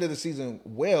Renfrow ended the season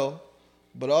well,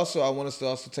 but also I want us to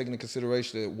also take into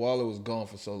consideration that Waller was gone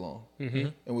for so long. Mm-hmm.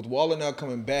 And with Waller now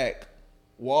coming back,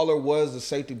 Waller was the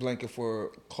safety blanket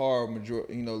for Carr,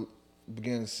 beginning of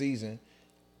the season.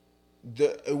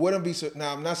 It wouldn't be so.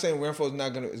 Now, I'm not saying Renfrow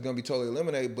is going to be totally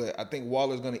eliminated, but I think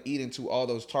Waller's going to eat into all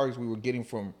those targets we were getting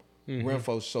from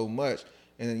Renfrow so much.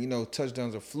 And then,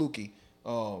 touchdowns are fluky.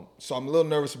 So I'm a little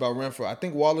nervous about Renfrow. I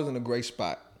think Waller's in a great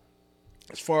spot.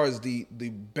 As far as the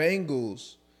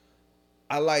Bengals,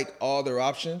 I like all their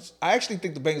options. I actually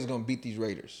think the Bengals are going to beat these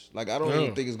Raiders. Like, I don't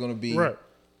even think it's going to be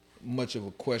much of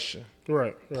a question.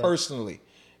 Right. Personally.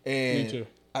 And Me too.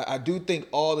 I do think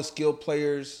all the skilled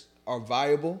players are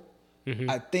viable. Mm-hmm.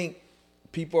 I think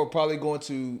people are probably going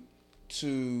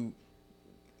to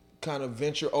kind of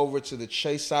venture over to the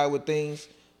Chase side with things,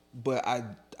 but I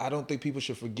don't think people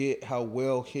should forget how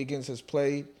well Higgins has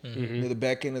played near the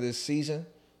back end of this season.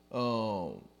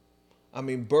 Burrow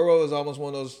is almost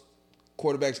one of those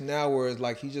quarterbacks now where it's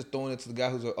like he's just throwing it to the guy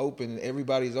who's open and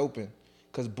everybody's open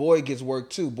because Boyd gets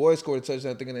work too. Boyd scored a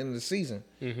touchdown, I think, at the end of the season.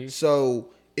 Mm-hmm. So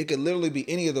it could literally be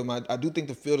any of them. I do think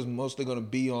the field is mostly going to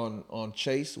be on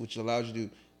Chase, which allows you to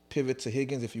pivot to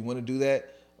Higgins if you want to do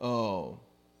that.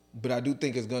 But I do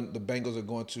think the Bengals are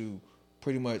going to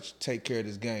pretty much take care of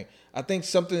this game. I think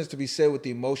something is to be said with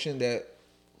the emotion that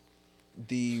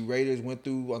the Raiders went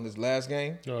through on this last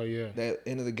game. Oh, yeah. That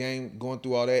end of the game, going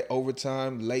through all that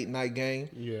overtime, late night game.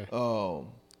 Yeah.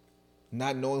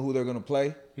 Not knowing who they're going to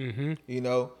play. Mm-hmm.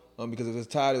 Because if it's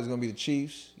tied, it was going to be the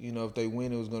Chiefs. If they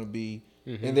win, it was going to be.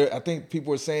 Mm-hmm. And I think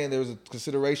people were saying there was a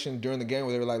consideration during the game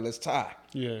where they were like, let's tie.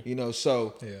 Yeah.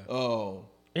 Yeah.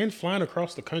 And flying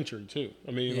across the country too.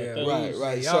 Right.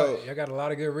 Y'all got a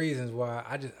lot of good reasons why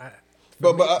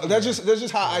But that's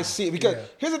just how I see it. Because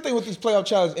here's the thing with these playoff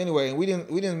challenges anyway, and we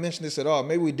didn't mention this at all.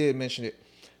 Maybe we did mention it.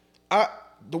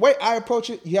 The way I approach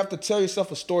it, you have to tell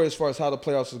yourself a story as far as how the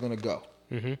playoffs is going to go.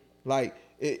 Mm-hmm. Like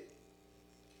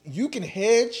you can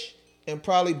hedge and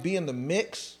probably be in the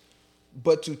mix,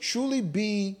 but to truly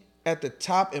be at the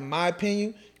top, in my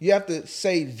opinion, you have to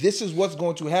say this is what's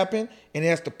going to happen, and it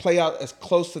has to play out as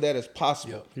close to that as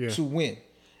possible to win.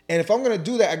 And if I'm going to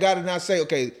do that, I got to not say,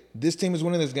 okay, this team is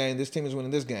winning this game, this team is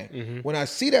winning this game. Mm-hmm. When I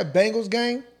see that Bengals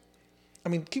game,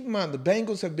 keep in mind the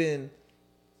Bengals have been,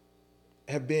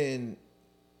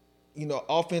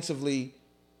 offensively,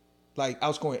 like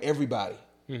outscoring everybody,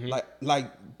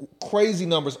 like crazy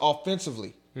numbers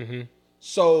offensively. Mm-hmm.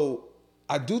 So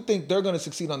I do think they're going to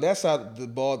succeed on that side of the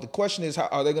ball. The question is, how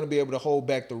are they going to be able to hold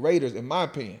back the Raiders, in my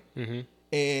opinion? Mm-hmm.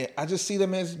 And I just see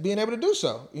them as being able to do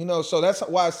so. So that's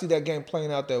why I see that game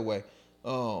playing out that way.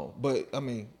 But,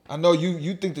 I know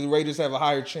you think the Raiders have a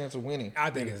higher chance of winning.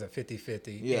 I think it's a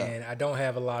 50-50. Yeah. And I don't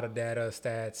have a lot of data,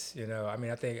 stats.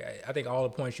 I think all the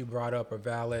points you brought up are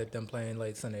valid. Them playing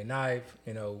late Sunday night,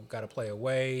 got to play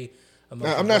away.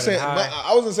 I'm not saying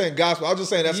I wasn't saying gospel. I was just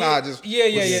saying that's how I just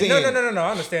No. I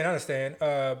understand.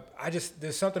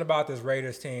 There's something about this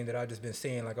Raiders team that I've just been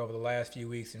seeing like over the last few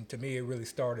weeks, and to me it really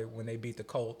started when they beat the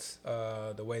Colts.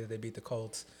 The way that they beat the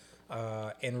Colts,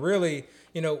 and really,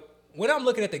 when I'm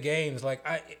looking at the games, like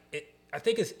I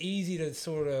think it's easy to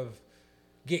sort of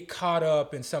get caught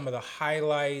up in some of the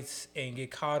highlights and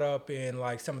get caught up in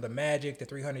like some of the magic, the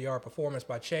 300-yard performance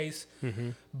by Chase,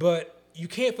 but you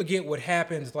can't forget what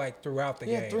happens like throughout the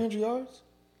game. 300 yards?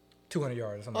 200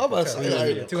 yards or something. I'm about to like say, that.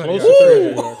 like, Yeah, 200 Close yards. to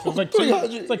 300 yards. It was like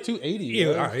 300. it's like 280. Yeah,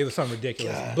 right? all right, it was something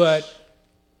ridiculous. Gosh. But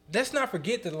let's not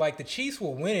forget that like the Chiefs were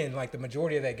winning like the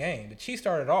majority of that game. The Chiefs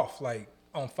started off like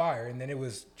on fire, and then it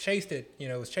was Chase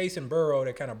and Burrow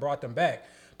that kind of brought them back.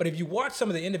 But if you watch some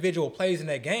of the individual plays in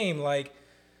that game, like,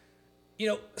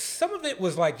 some of it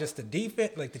was like just the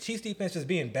defense, like the Chiefs defense just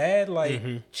being bad. Like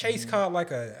Chase caught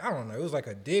like it was like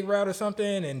a dig route or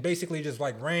something, and basically just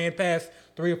like ran past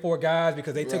 3 or 4 guys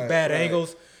because they took bad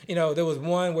angles. There was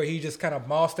one where he just kind of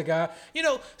mossed the guy.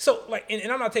 So like,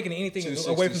 and I'm not taking anything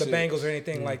away from the Bengals or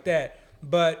anything like that,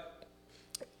 but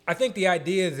I think the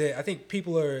idea is that I think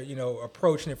people are,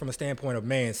 approaching it from a standpoint of,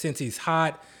 man, since he's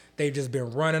hot, they've just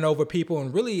been running over people.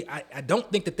 And really, I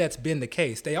don't think that that's been the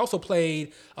case. They also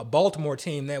played a Baltimore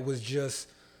team that was just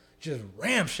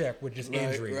ramshackle with just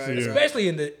injuries, especially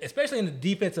in the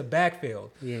defensive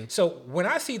backfield. Yeah. So when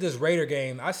I see this Raider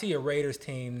game, I see a Raiders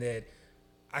team that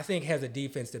I think has a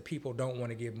defense that people don't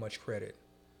want to give much credit.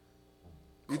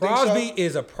 Crosby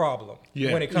is a problem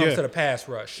when it comes to the pass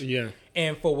rush. Yeah.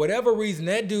 And for whatever reason,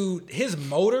 that dude, his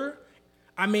motor,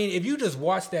 I mean, if you just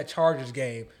watch that Chargers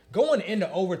game, going into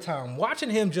overtime, watching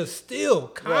him just still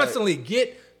constantly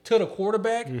get to the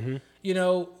quarterback,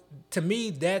 to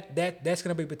me that's going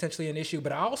to be potentially an issue.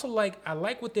 But I also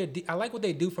like what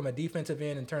they do from a defensive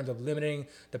end in terms of limiting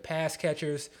the pass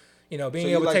catchers, being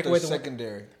able to take away the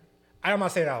secondary. I'm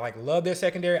not saying I love their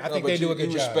secondary. I think they do a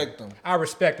good job. Respect them. I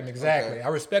respect them, exactly. Okay. I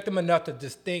respect them enough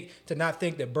to not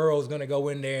think that Burrow's going to go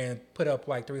in there and put up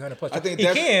like 300 plus. I think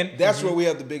that's where we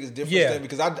have the biggest difference then,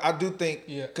 because I do think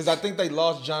because I think they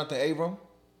lost Jonathan Abram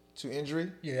to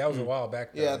injury. Yeah, that was a while back.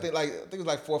 Yeah, I think it was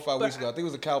like 4 or 5 weeks ago. I think it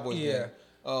was the Cowboys game.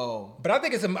 But I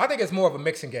think it's more of a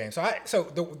mixing game. So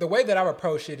the way that I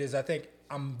approach it is I think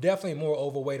I'm definitely more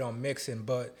overweight on mixing,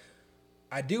 but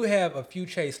I do have a few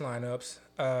Chase lineups.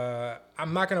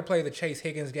 I'm not going to play the Chase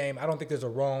Higgins game. I don't think there's a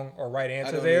wrong or right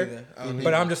answer there.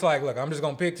 But I'm just like, look, I'm just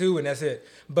going to pick 2 and that's it.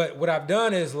 But what I've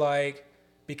done is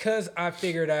because I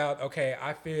figured out, okay,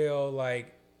 I feel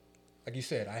like you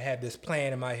said, I have this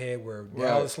plan in my head where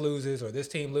Dallas loses or this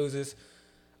team loses.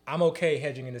 I'm okay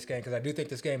hedging in this game because I do think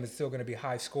this game is still going to be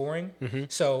high scoring. Mm-hmm.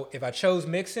 So if I chose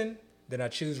Mixon, then I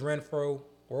choose Renfro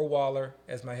or Waller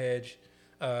as my hedge.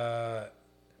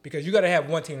 Because you got to have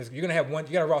one team. You got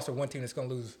to roster one team that's going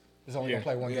to lose. Is only going to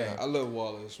play one game. I love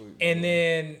Waller this week. And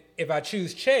then if I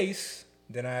choose Chase,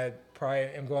 then I probably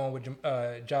am going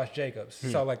with Josh Jacobs.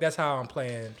 So that's how I'm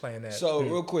playing that. So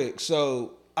real quick,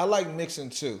 I like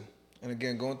Mixon too. And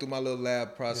again, going through my little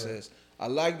lab process, I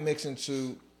like Mixon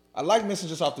too. I like Mixon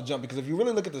just off the jump because if you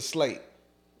really look at the slate,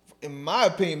 in my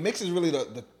opinion, Mixon is really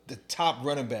the top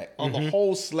running back on the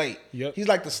whole slate. Yep. He's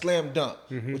like the slam dunk,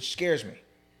 which scares me.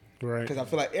 Right. Because I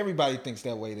feel like everybody thinks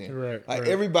that way then. Right.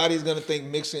 Everybody's going to think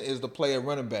Mixon is the player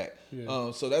running back.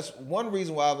 Yeah. So that's one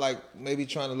reason why I'm maybe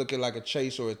trying to look at a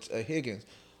Chase or a Higgins.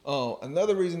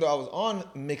 Another reason that I was on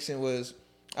Mixon was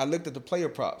I looked at the player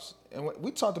props. And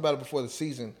we talked about it before the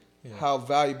season, how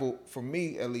valuable, for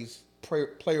me at least,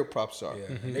 player props are.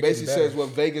 Yeah. It basically says what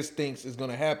Vegas thinks is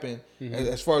going to happen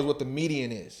as far as what the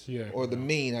median is or the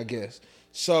mean, I guess.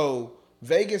 So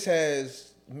Vegas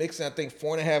has Mixon, I think,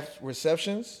 4.5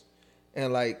 receptions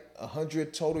and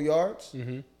 100 total yards.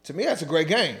 To me, that's a great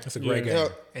game. That's a great game.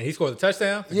 And he scored a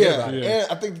touchdown? And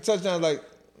I think the touchdown,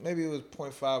 maybe it was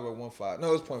 0.5 or 1.5. No,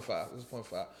 it was 0.5. It was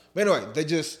 0.5. But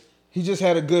anyway, he just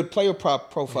had a good player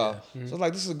prop profile. So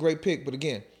this is a great pick. But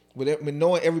again, with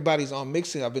knowing everybody's on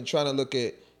Mixon, I've been trying to look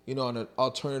at, on an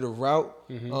alternative route.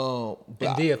 In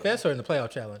DFS or in the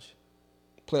playoff challenge?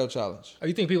 Playoff challenge. Oh,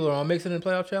 you think people are on Mixon in the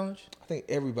playoff challenge? I think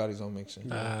everybody's on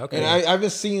Mixon. Okay. And I've been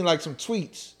seeing some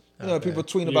tweets. People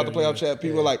tweeting about the playoff chat.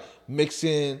 People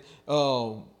Mixon.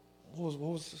 What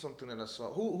was something that I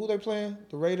saw? Who they playing?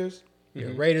 The Raiders. Yeah,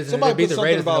 Raiders. Somebody and they beat put the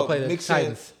Raiders about play the Mixon.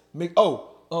 Titans.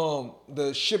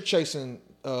 The ship chasing.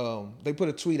 They put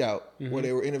a tweet out where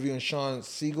they were interviewing Sean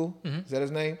Siegel. Is that his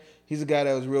name? He's a guy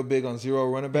that was real big on zero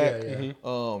running back.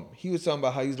 He was talking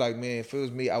about how he's like, man, if it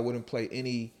was me, I wouldn't play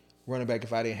any running back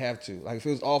if I didn't have to. If it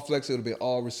was all flex, it would have been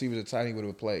all receivers at tight end he would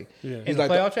have played. Yeah. In the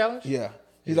playoff challenge? Yeah.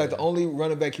 He's the only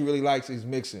running back he really likes is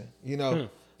Mixon.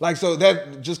 So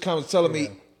that just kind of telling me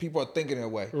people are thinking that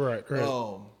way. Right.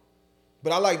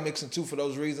 But I like Mixon too for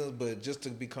those reasons. But just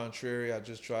to be contrary, I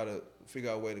just try to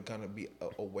figure out a way to kind of be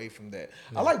away from that.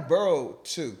 Yeah. I like Burrow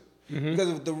too because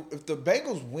if the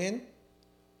Bengals win,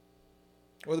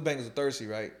 or the Bengals are thirsty,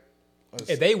 right?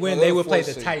 If they win, they would play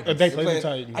the Titans. They play the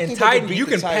Titans. And Titans, you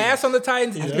can pass on the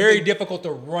Titans. It's very difficult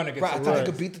to run against Right, I the think Titans.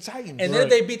 they could beat the Titans. And then if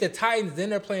they beat the Titans, then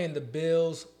they're playing the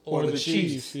Bills or the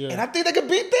Chiefs. Yeah. And I think they could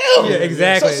beat them. Yeah,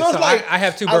 exactly. So it's like I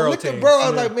have two Burrow I looked teams. at Burrow, I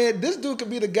was like, man, this dude could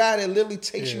be the guy that literally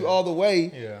takes you all the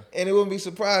way. Yeah. And it wouldn't be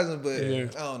surprising, but I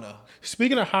don't know.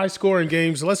 Speaking of high-scoring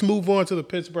games, let's move on to the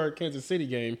Pittsburgh-Kansas City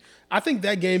game. I think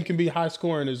that game can be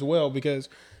high-scoring as well because,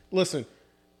 listen,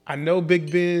 I know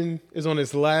Big Ben is on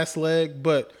his last leg,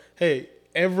 but, hey,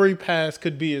 every pass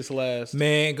could be his last.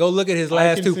 Man, go look at his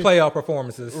last two playoff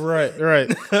performances.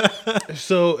 Right.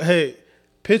 So, hey,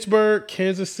 Pittsburgh,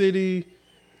 Kansas City,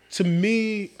 to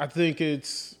me, I think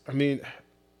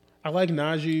I like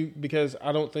Najee because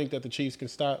I don't think that the Chiefs can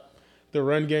stop the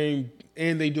run game,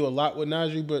 and they do a lot with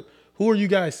Najee, but who are you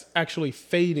guys actually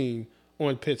fading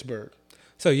on Pittsburgh?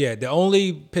 So, yeah, the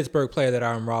only Pittsburgh player that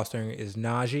I'm rostering is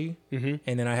Najee,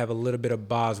 and then I have a little bit of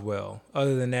Boswell.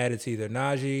 Other than that, it's either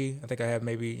Najee. I think I have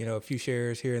maybe, a few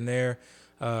shares here and there.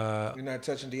 You're not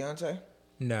touching Deontay?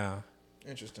 No.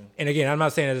 Interesting. And, again, I'm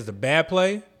not saying that it's a bad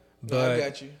play, but No, I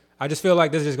got you. I just feel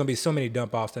like there's just going to be so many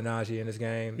dump-offs to Najee in this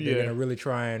game. They're Yeah. going to really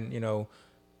try and,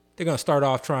 they're going to start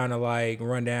off trying to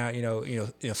run down,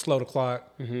 slow the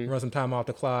clock, run some time off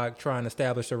the clock, try and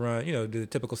establish the run, do the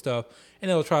typical stuff,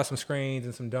 and they'll try some screens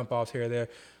and some dump offs here or there.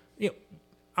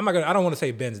 I don't want to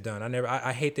say Ben's done.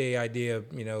 I hate the idea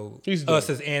of us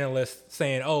as analysts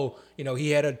saying, he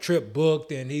had a trip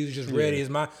booked and he was just ready as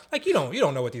my you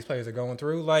don't know what these players are going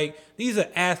through. Like, these are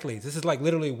athletes. This is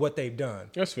literally what they've done.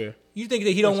 That's fair. You think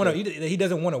that he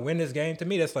doesn't want to win this game? To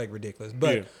me, that's ridiculous.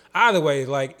 But either way,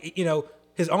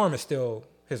 his arm is still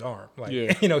his arm.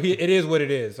 It is what it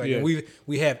is.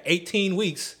 We have 18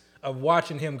 weeks of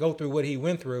watching him go through what he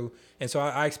went through, and so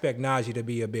I expect Najee to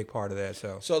be a big part of that.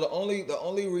 So the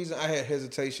only reason I had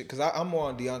hesitation, because I'm more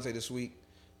on Deontay this week,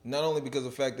 not only because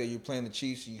of the fact that you're playing the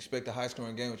Chiefs, you expect a high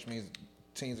scoring game, which means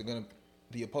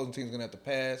the opposing team's gonna have to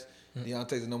pass.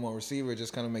 Deontay's a number one receiver. It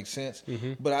just kind of makes sense.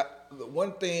 But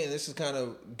one thing, and this is kind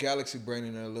of galaxy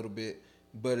braining it a little bit,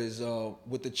 but is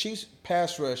with the Chiefs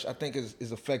pass rush, I think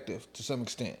is effective to some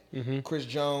extent. Chris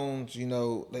Jones,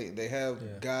 they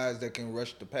have guys that can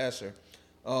rush the passer,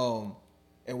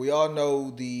 and we all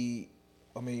know even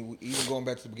going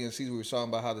back to the beginning of the season, we were talking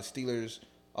about how the Steelers'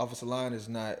 offensive line is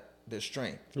not their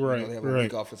strength. Right, they have a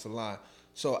weak offensive line.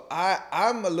 So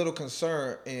I'm a little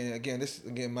concerned, and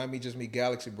again, might be just me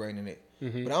galaxy braining it,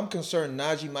 but I'm concerned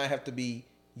Najee might have to be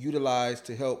utilized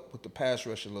to help with the pass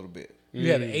rush a little bit.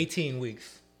 you have 18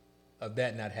 weeks of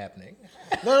that not happening.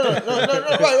 No,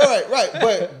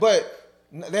 right. But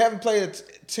they haven't played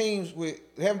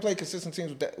consistent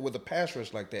teams with a pass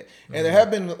rush like that. And there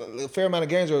have been a fair amount of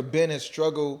games where Ben has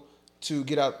struggled to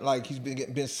get out, he's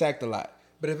been sacked a lot.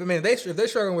 But if they're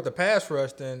struggling with the pass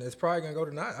rush, then it's probably gonna go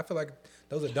to Najee. I feel like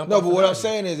those are dump. No, but what I'm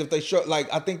saying is if they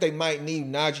I think they might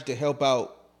need Najee to help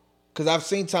out, because I've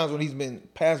seen times when he's been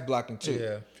pass blocking too.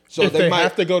 Yeah. So if they might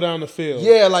have to go down the field.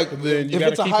 Yeah, then if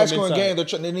it's a high scoring game,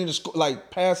 they need to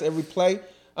pass every play.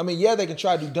 They can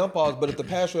try to do dump offs, but if the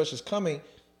pass rush is coming,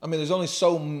 there's only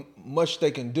so much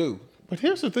they can do. But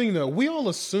here's the thing, though. We all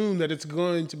assume that it's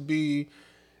going to be.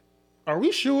 Are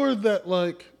we sure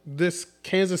that this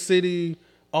Kansas City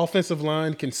offensive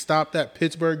line can stop that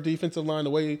Pittsburgh defensive line the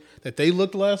way that they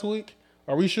looked last week?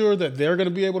 Are we sure that they're going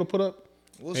to be able to put up?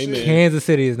 We'll see. Kansas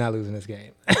City is not losing this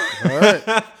game. All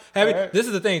right. This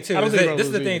is the thing too. This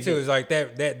is the thing too. Is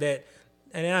that,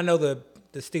 and I know the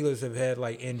Steelers have had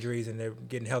injuries and they're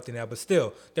getting healthy now, but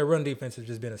still their run defense has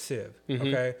just been a sieve.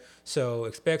 Okay, so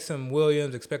expect some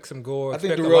Williams, expect some Gore. I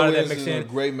think expect Darrell a lot of that Williams mixed is in. a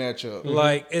great matchup.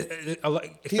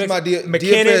 He's my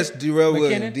DFS, Darrell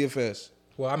Williams, DFS.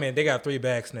 Well, they got 3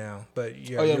 backs now, but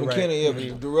McKinnon, right.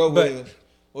 yeah, Darrell Williams.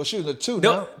 Well, shoot, the two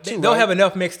now. They'll have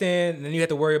enough mixed in, and then you have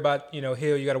to worry about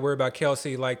Hill. You got to worry about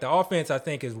Kelsey. The offense, I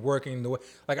think, is working the way.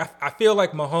 I feel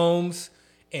like Mahomes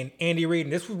and Andy Reid,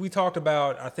 and this we talked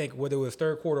about. I think whether it was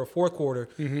third quarter or fourth quarter,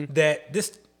 that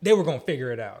they were going to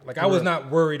figure it out. I was not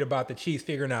worried about the Chiefs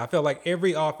figuring it out. I felt like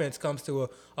every offense comes to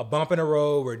a bump in the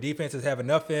road where defenses have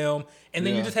enough film, and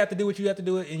then you just have to do what you have to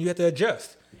do, and you have to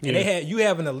adjust. And you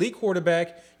have an elite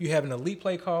quarterback, you have an elite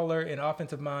play caller and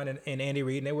offensive mind in Andy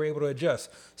Reid, and they were able to adjust.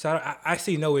 So I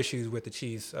see no issues with the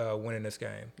Chiefs winning this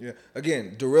game. Yeah.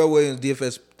 Again, Darrell Williams,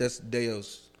 DFS, that's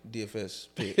Deo's DFS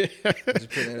pick. Just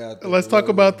putting it out there. Let's talk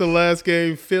about the last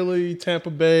game, Philly,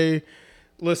 Tampa Bay.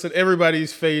 Listen,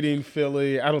 everybody's fading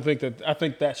Philly. I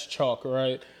think that's chalk,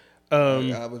 right?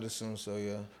 I would assume so,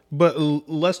 yeah. But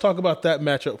let's talk about that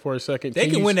matchup for a second. They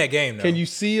can win that game, though. Can you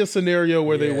see a scenario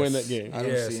where they win that game? I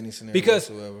don't see any scenario because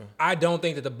whatsoever. I don't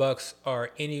think that the Bucks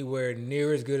are anywhere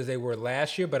near as good as they were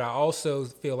last year, but I also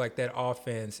feel like that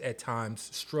offense at times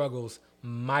struggles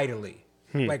mightily.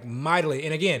 Like mightily.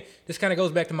 And again, this kind of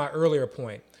goes back to my earlier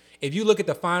point. If you look at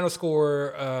the final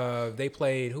score, they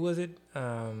played, who was it?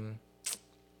 Who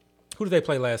did they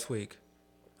play last week?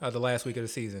 The last week of the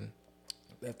season.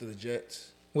 After the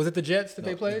Jets. Was it the Jets that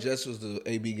they played? The Jets was the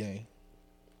AB game.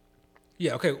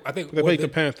 Yeah, okay. I think They played the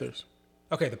Panthers.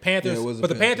 Okay, the Panthers. Yeah, it was the but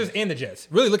the Panthers and the Jets.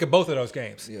 Really look at both of those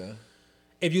games. Yeah.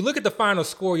 If you look at the final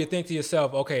score, you think to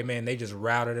yourself, okay, man, they just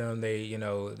routed them. It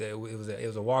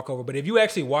was a walkover. But if you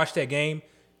actually watch that game,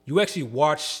 you actually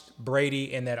watched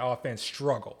Brady and that offense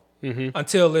struggle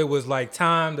until it was like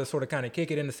time to sort of kind of kick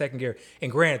it in the second gear.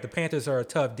 And granted, the Panthers are a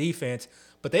tough defense,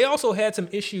 but they also had some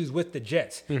issues with the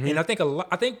Jets. And I think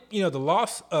the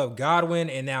loss of Godwin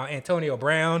and now Antonio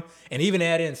Brown, and even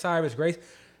add in Cyrus Grace,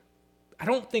 I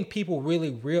don't think people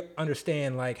really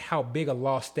understand like how big a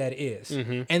loss that is.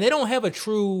 And they don't have a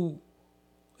true,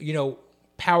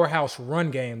 powerhouse run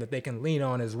game that they can lean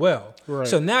on as well. Right.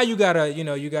 So now you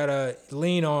gotta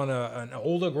lean on an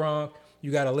older Gronk. You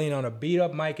gotta lean on a beat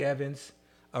up Mike Evans,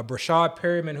 a Brashad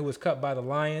Perryman who was cut by the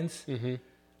Lions,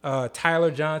 Tyler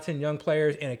Johnson, young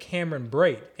players, and a Cameron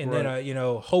Brate, and then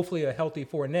hopefully a healthy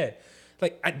Fournette.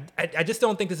 Like I just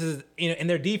don't think this is in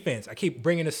their defense. I keep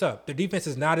bringing this up. Their defense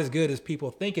is not as good as people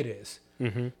think it is.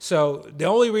 So the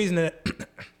only reason that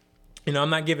I'm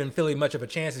not giving Philly much of a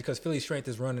chance is because Philly's strength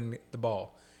is running the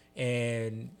ball,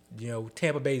 and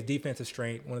Tampa Bay's defensive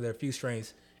strength, one of their few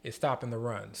strengths, is stopping the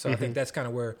run. So I think that's kind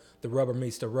of where the rubber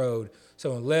meets the road.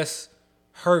 So unless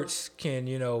Hurts can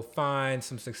find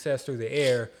some success through the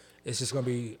air, it's just going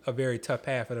to be a very tough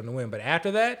path for them to win. But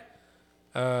after that,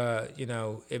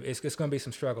 it's going to be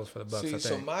some struggles for the Bucs. I think.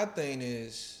 So my thing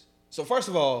is, first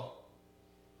of all,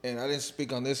 and I didn't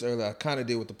speak on this earlier. I kind of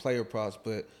did with the player props,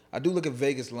 but I do look at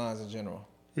Vegas lines in general.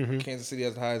 Kansas City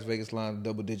has the highest Vegas line,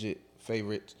 double-digit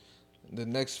favorites. The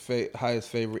next highest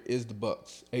favorite is the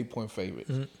Bucs, 8-point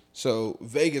favorites. So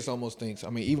Vegas almost thinks,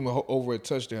 even over a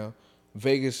touchdown,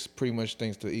 Vegas pretty much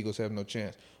thinks the Eagles have no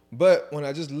chance. But when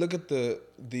I just look at the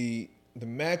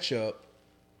matchup,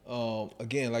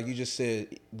 again, like you just said,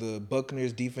 the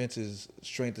Buccaneers' defense's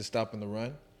strength is stopping the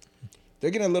run. They're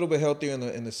getting a little bit healthier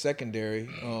in the secondary.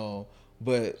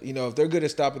 But if they're good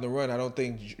at stopping the run, I don't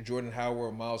think Jordan Howard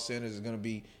or Miles Sanders is going to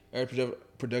be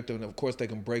productive. And of course, they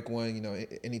can break one,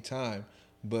 any time.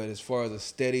 But as far as a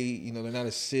steady, they're not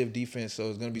a sieve defense, so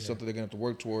it's going to be something they're going to have to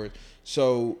work towards.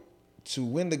 So to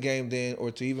win the game then, or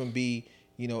to even be,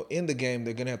 in the game,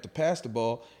 they're going to have to pass the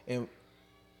ball. And,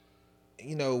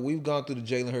 we've gone through the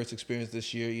Jalen Hurts experience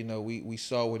this year. We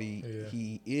saw what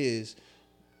he is.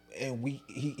 And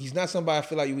he's not somebody I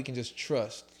feel like we can just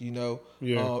trust, even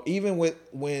when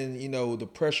the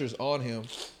pressure's on him.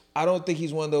 I don't think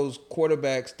he's one of those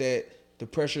quarterbacks that the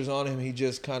pressure's on him, he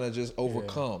just kind of just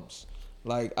overcomes.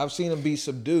 Like, I've seen him be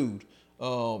subdued.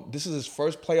 This is his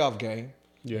first playoff game.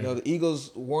 Yeah. The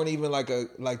Eagles weren't even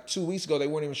like 2 weeks ago, they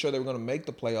weren't even sure they were going to make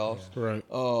the playoffs. Right.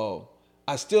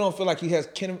 I still don't feel like he has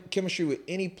chemistry with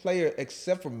any player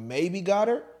except for maybe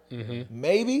Goddard.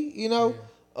 Maybe,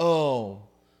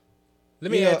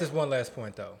 Let me add this one last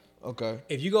point, though. Okay.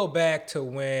 If you go back to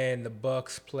when the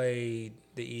Bucs played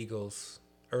the Eagles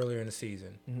earlier in the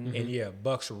season, and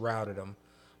Bucs routed them,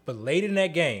 but late in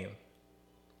that game,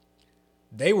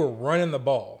 they were running the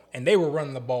ball, and they were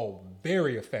running the ball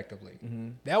very effectively.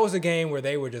 That was a game where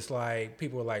they were just like,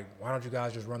 people were like, why don't you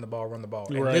guys just run the ball?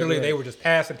 And literally they were just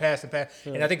passing. Yeah.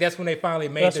 And I think that's when they finally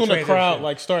made the transition. That's when the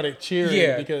crowd started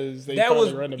cheering because they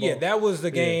finally ran the ball. Yeah, that was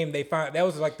the game that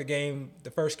was like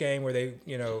the first game where they,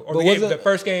 the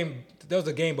first game, that was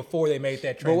the game before they made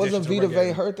that transition. But wasn't Vita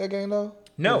Vea hurt that game though?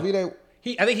 No.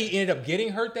 I think he ended up getting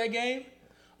hurt that game.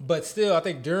 But still, I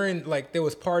think during there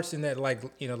was parts in that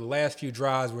the last few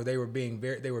drives where they were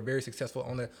very successful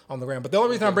on the ground. But the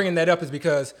only reason I'm bringing that up is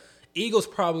because Eagles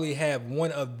probably have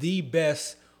one of the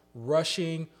best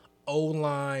rushing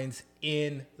O-lines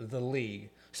in the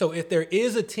league. So if there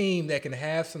is a team that can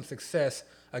have some success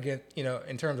against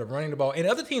in terms of running the ball, and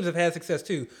other teams have had success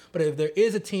too, but if there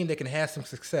is a team that can have some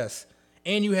success,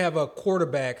 and you have a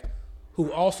quarterback who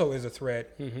also is a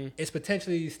threat, it's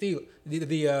potentially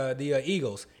the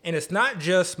Eagles. And it's not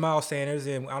just Miles Sanders,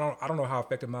 and I don't know how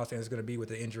effective Miles Sanders is going to be with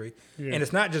the injury. Yeah. And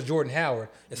it's not just Jordan Howard.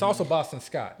 It's also Boston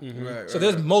Scott. So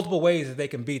there's multiple ways that they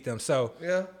can beat them. So,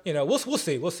 we'll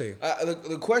see.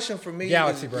 The question for me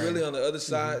is really on the other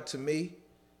side to me.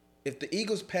 If the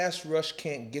Eagles' pass rush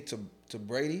can't get to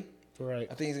Brady, Right.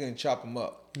 I think he's going to chop him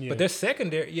up. Yeah. But their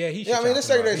secondary, he should. Yeah, I mean, their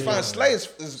secondary is chop him fine. up. Slay is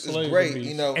Slay is great, a beast.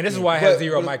 you know. And this is why I have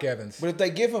zero but Mike Evans. But if they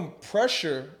give him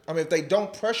pressure, I mean, if they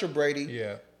don't pressure Brady,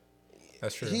 Yeah,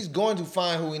 that's true. he's going to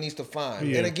find who he needs to find.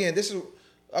 Yeah. And again,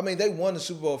 they won the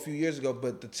Super Bowl a few years ago,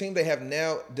 but the team they have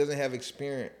now doesn't have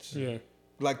experience. Yeah.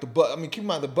 Like the Bucs. I mean, keep in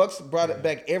mind, the Bucs brought it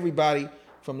back everybody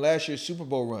from last year's Super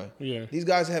Bowl run. Yeah. These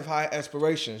guys have high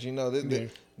aspirations. You know,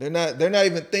 they're not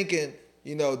even thinking,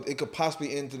 you know, it could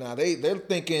possibly end now. They're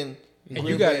thinking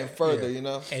Green Bay and further. You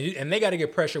know, and they got to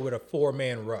get pressure with a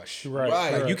 4-man rush. Right.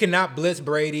 Right. Like you cannot blitz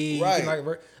Brady. Right. You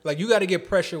can like you got to get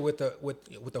pressure with a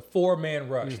 4-man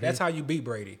rush. That's how you beat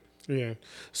Brady. Yeah.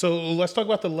 So let's talk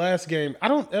about the last game. I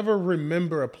don't ever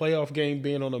remember a playoff game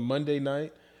being on a Monday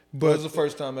night. but it was But the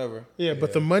first time ever. yeah,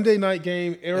 but the Monday night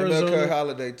game, MLK Arizona.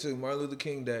 holiday too, Martin Luther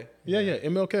King Day. Yeah,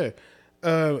 MLK.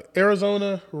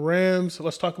 Arizona, Rams.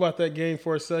 Let's talk about that game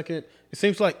for a second. It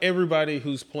seems like everybody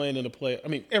who's playing in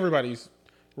the everybody's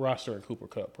rostering Cooper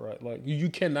Kupp, right? Like you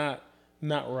cannot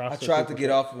not roster. I tried Cooper to get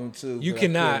Kupp. off of him too. You but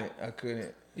cannot. I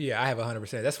couldn't. Yeah, I have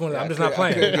 100%. That's one of the, Yeah, I'm I just not couldn't- I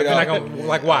playing. couldn't get I'm not off gonna of him,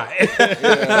 like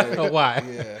yeah. why? Why?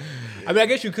 Yeah. I mean, I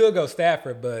guess you could go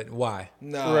Stafford, but why?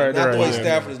 No, Right, not right, the way yeah.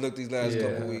 Stafford has looked these last Yeah.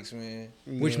 couple weeks, man.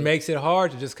 Which makes it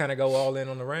hard to just kind of go all in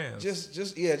on the Rams.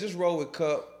 Just roll with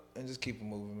Cup and just keep it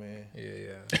moving, man.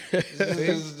 yeah.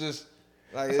 It's just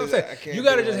like That's what I'm saying. I can't You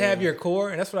got to do just it, have man. your core,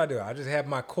 and that's what I do. I just have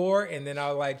my core, and then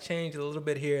I'll like change a little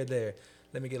bit here or there.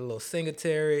 Let me get a little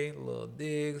Singletary, a little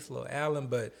Diggs, a little Allen,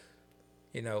 but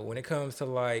you know, when it comes to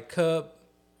like Cup,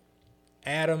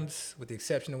 Adams, with the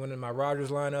exception of winning my Rodgers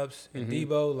lineups, and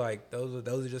Debo, like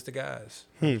those are just the guys.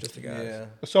 Just the guys. Yeah.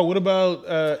 So what about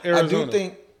Arizona? I do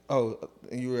think. Oh,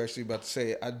 you were actually about to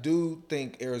say it. I do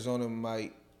think Arizona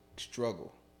might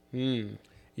struggle,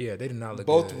 Yeah, they do not look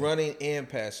both good. running and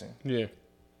passing. Yeah.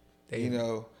 They, You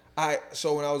know,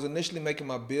 so when I was initially making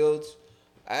my builds,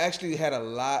 I actually had a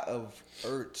lot of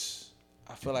Ertz.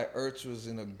 I feel like Ertz was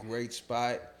in a great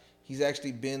spot. He's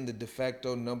actually been the de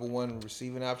facto #1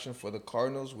 receiving option for the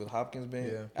Cardinals with Hopkins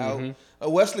being out.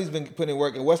 Wesley's been putting in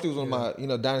work, and Wesley was one of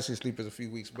my dynasty sleepers a few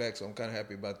weeks back, so I'm kind of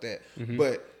happy about that.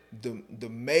 But the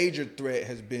major threat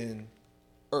has been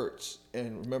Ertz,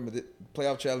 and remember the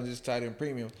playoff challenge is tight end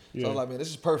premium. So Yeah. I was like, man, this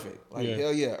is perfect. Like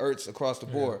hell yeah, Ertz across the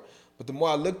board. But the more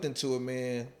I looked into it,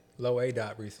 man, low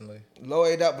A-dot recently. low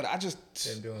A dot, but I just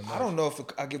Been doing I don't know if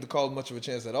I give the call much of a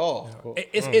chance at all.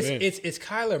 It's man. it's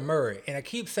Kyler Murray, and I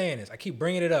keep saying this. I keep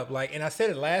bringing it up. Like, and I said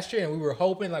it last year, and we were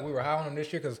hoping, like we were high on him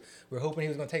this year because we were hoping he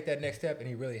was going to take that next step, and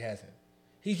he really hasn't.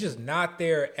 He's just not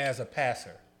there as a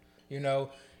passer. You know,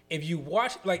 if you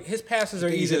watch, like his passes are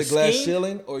He's either at a glass schemed-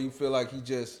 ceiling, or you feel like he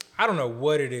just I don't know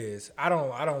what it is. I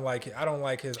don't like it. I don't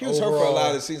like his. he was overall, hurt for a lot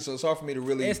of the season, so it's hard for me to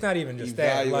really. It's not even just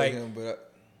that, evaluate like- him, but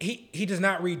He does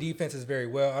not read defenses very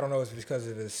well. I don't know if it's because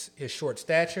of his short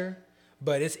stature,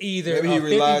 but it's either maybe a he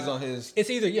 50 relies on his. It's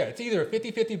either a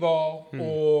 50-50 ball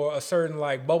or a certain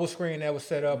like bubble screen that was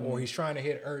set up, or he's trying to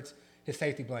hit Ertz, his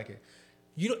safety blanket.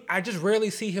 I just rarely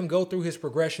see him go through his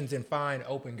progressions and find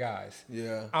open guys.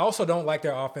 Yeah. I also don't like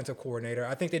their offensive coordinator.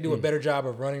 I think they do a better job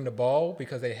of running the ball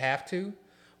because they have to.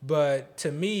 But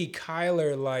to me,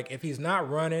 Kyler, like if he's not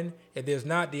running, if there's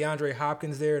not DeAndre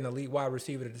Hopkins there, an elite wide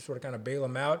receiver to sort of kind of bail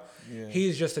him out,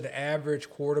 he's just an average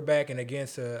quarterback, and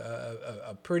against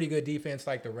a pretty good defense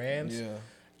like the Rams. Yeah.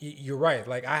 You're right.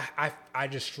 Like I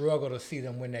just struggle to see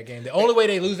them win that game. The only way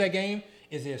they lose that game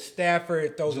is if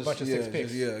Stafford throws a bunch of six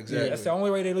picks. Yeah, exactly. That's the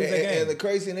only way they lose that game. And the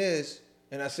crazy thing is,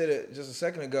 and I said it just a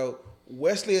second ago,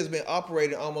 Wesley has been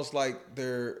operating almost like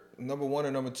their #1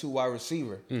 or #2 wide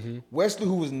receiver. Wesley,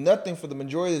 who was nothing for the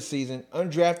majority of the season,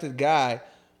 undrafted guy,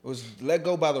 was let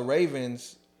go by the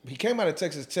Ravens. He came out of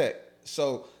Texas Tech,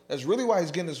 so that's really why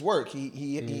he's getting this work.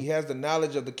 He has the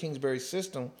knowledge of the Kingsbury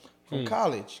system from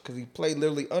college because he played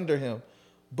literally under him.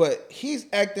 But he's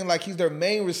acting like he's their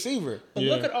main receiver. But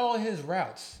look at all his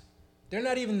routes. They're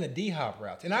not even the D-hop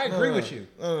routes. And I agree with you.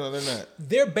 No, they're not.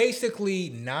 They're basically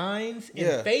nines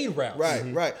and fade routes. Right.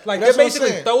 Like That's they're what I'm basically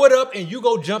saying. throw it up and you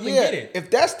go jump and get it. If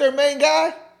that's their main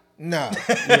guy, nah.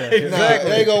 It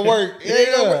ain't gonna work. It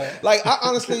ain't gonna work. Like I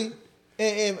honestly,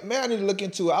 and man, I need to look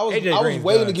into it. I was AJ Green's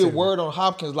waiting to done, get too. word on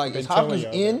Hopkins. Like, is Been telling Hopkins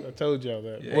y'all in? that. I told y'all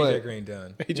that. Yeah, What? AJ Green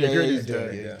done. AJ Green is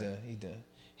done. He's done.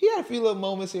 He had a few little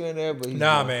moments here and there, but he's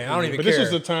Nah, done. man, I don't even But care. this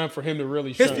was the time for him to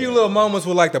really His shine. few little moments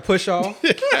were like the push off,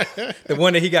 the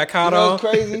one that he got caught You know on. what's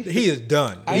crazy? He is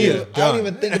done. I He is didn't done.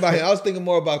 even think about him. I was thinking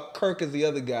more about Kirk as the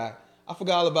other guy. I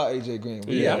forgot all about AJ Green.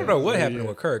 But Yeah, I don't know what happened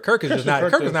with Kirk. Kirk is just not.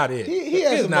 Kirk is not it. He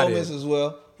has is some not moments it. as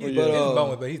well. He's But, his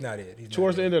moments, but he's not it. He's not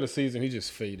Towards it. the end of the season, he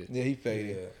just faded. yeah, he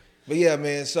faded. But yeah,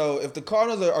 man. So if the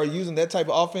Cardinals are using that type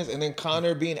of offense, and then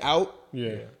Connor being out,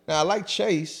 Yeah. now I like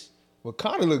Chase, But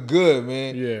Connor look good,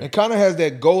 man. Yeah. And Connor has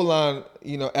that goal line,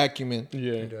 acumen.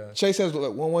 Yeah. Chase has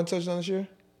like 1 touchdown this year.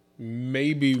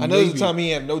 Maybe. I know there's a time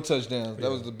he had no touchdowns. That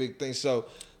was the big thing. So,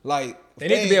 like, They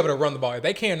need to be able to run the ball. If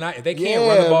they can't run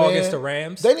the ball against the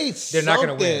Rams, they need they're not going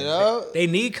to win. something, They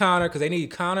need Connor because they need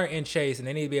Connor and Chase, and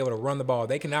they need to be able to run the ball. If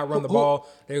they cannot run the ball,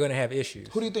 they're going to have issues.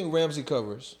 Who do you think Ramsey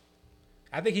covers?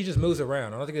 I think he just moves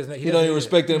around. I don't think He don't even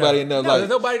respect anybody enough. No, there's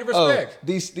nobody to respect.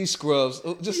 These scrubs,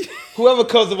 just whoever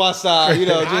comes to my side,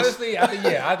 Honestly,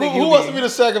 I think who wants to be the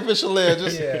sacrificial lamb?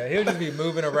 He'll just be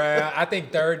moving around. I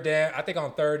think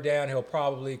on third down he'll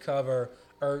probably cover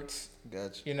Ertz.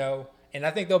 Gotcha. And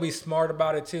I think they'll be smart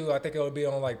about it too. I think it'll be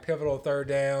on like pivotal third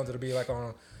downs. It'll be like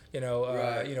on, in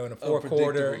the fourth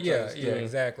quarter. Yeah,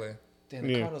 exactly. Damn,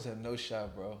 the Cardinals have no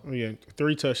shot, bro. Yeah,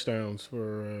 3 touchdowns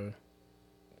for.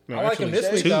 No, I like him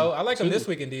this week, 2. though. I like him this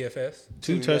week in DFS.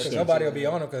 2 touchdowns. Nobody will be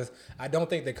on him because I don't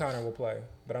think that Connor will play,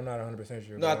 but I'm not 100%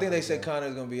 sure. No, I think they said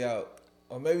Connor's going to be out.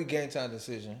 Or maybe game time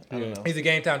decision. I don't know. He's a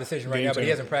game time decision right now, but he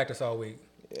hasn't practiced all week.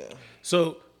 Yeah.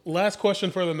 So, last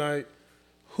question for the night.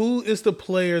 Who is the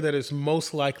player that is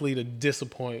most likely to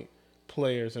disappoint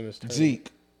players in this tournament?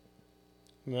 Zeke.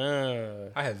 Nah.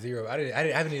 I have zero. I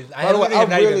haven't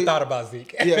even thought about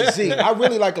Zeke. Yeah, Zeke. I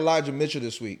really like Elijah Mitchell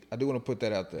this week. I do want to put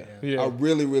that out there. Yeah. I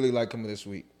really, really like him this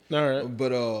week. All right.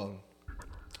 But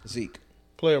Zeke.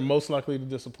 Player most likely to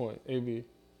disappoint, AB.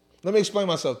 Let me explain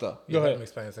myself, though. Go ahead. Let me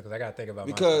explain this because I got to think about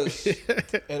because,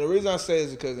 and the reason I say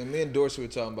is because, and me and Dorsey were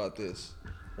talking about this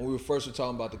when we were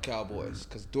talking about the Cowboys,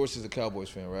 because Dorsey's a Cowboys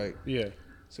fan, right? Yeah.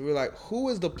 So we're like, who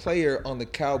is the player on the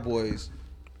Cowboys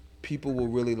people will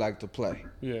really like to play?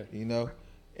 Yeah.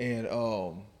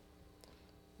 And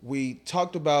we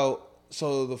talked about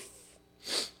so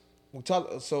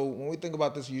when we think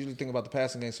about this, we usually think about the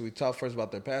passing game. So we talk first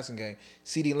about their passing game.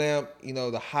 CeeDee Lamb,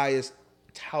 the highest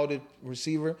touted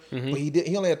receiver, but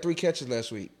he only had 3 catches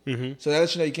last week. So that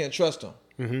lets you know you can't trust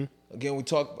him. Again,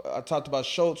 I talked about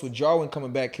Schultz with Jarwin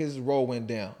coming back. His role went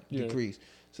down, decreased.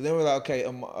 So then we're like, okay,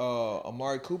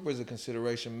 Amari Cooper is a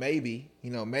consideration, maybe,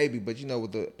 but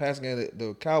with the passing game,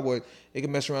 the Cowboys, they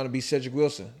can mess around and be Cedric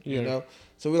Wilson,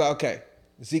 So we're like, okay,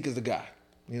 Zeke is the guy,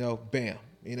 bam,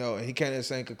 and he came to the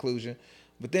same conclusion.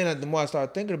 But then the more I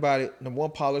started thinking about it, number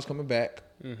 1, Pollard's coming back.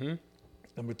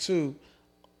 Number 2,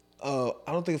 I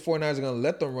don't think the 49ers are going to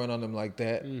let them run on them like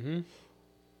that.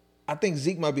 I think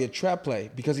Zeke might be a trap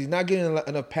play because he's not getting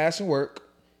enough passing work.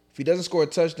 If he doesn't score a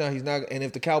touchdown, he's not. And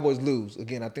if the Cowboys lose,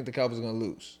 again, I think the Cowboys are going to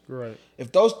lose. Right.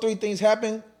 If those 3 things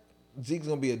happen, Zeke's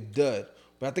going to be a dud.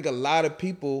 But I think a lot of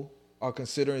people are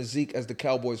considering Zeke as the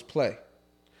Cowboys play.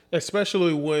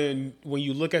 Especially when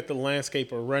you look at the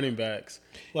landscape of running backs.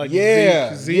 Like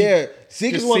Zeke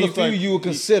is one of the few you would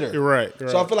consider. Right.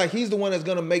 So I feel like he's the one that's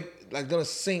going to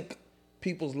sink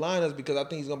people's lineups because I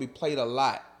think he's going to be played a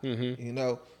lot.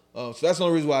 So that's the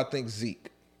only reason why I think Zeke.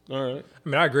 All right. I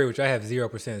mean, I agree with you. I have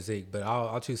 0% Zeke, but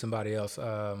I'll choose somebody else.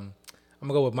 I'm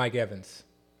gonna go with Mike Evans.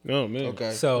 Oh man.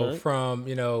 Okay. So from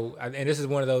and this is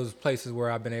one of those places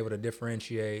where I've been able to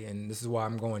differentiate, and this is why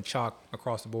I'm going chalk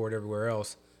across the board everywhere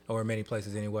else, or in many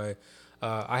places anyway.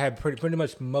 I have pretty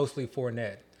much mostly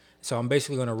Fournette. So I'm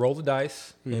basically going to roll the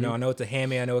dice. I know it's a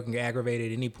hammy. I know it can get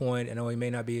aggravated at any point. I know he may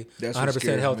not be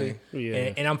 100% healthy.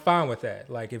 Yeah. And I'm fine with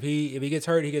that. Like if he gets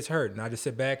hurt, he gets hurt. And I just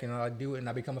sit back and I do it and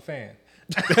I become a fan.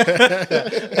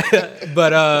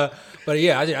 But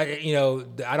yeah,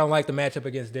 I don't like the matchup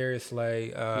against Darius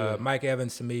Slay. Mike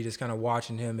Evans, to me, just kind of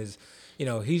watching him is,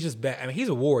 he's just he's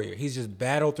a warrior. He's just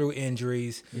battled through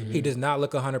injuries. He does not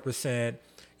look 100%.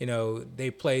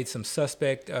 They played some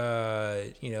suspect,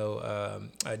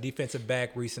 defensive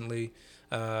back recently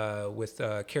with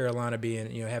Carolina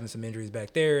being, having some injuries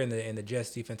back there, and the Jets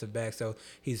defensive back. So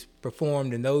he's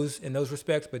performed in those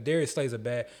respects. But Darius Slay's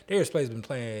been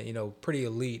playing, pretty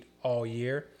elite all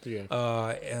year. Yeah.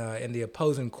 And the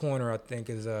opposing corner, I think,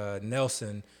 is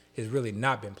Nelson. Has really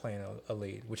not been playing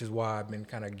elite, which is why I've been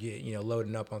kind of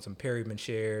loading up on some Perryman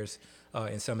shares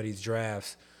in some of these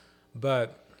drafts,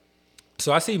 but.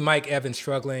 So I see Mike Evans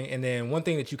struggling, and then one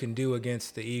thing that you can do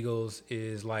against the Eagles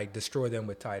is destroy them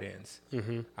with tight ends.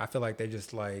 I feel like they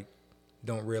just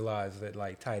don't realize that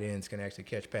tight ends can actually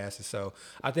catch passes. So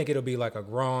I think it'll be like a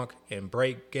Gronk and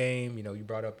break game. You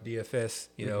brought up DFS.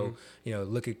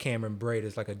 Look at Cameron Brate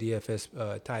as like a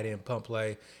DFS tight end pump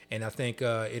play, and I think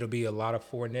it'll be a lot of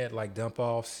Fournette dump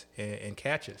offs and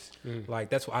catches.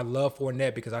 That's why I love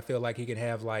Fournette because I feel like he can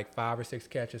have 5 or 6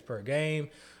 catches per game.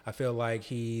 I feel like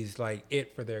he's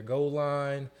it for their goal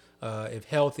line. If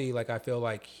healthy, I feel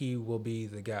like he will be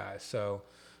the guy. So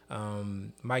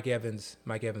Mike Evans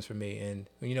for me. And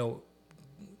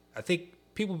I think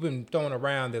people have been throwing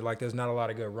around that there's not a lot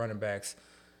of good running backs.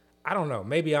 I don't know.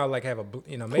 Maybe I'll like have a Who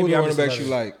maybe the I'm running just backs you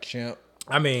another- like, champ?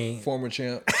 I mean, Former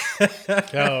champ.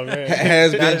 Oh man,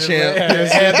 Has been champ.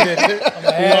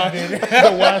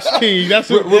 the Wash King. That's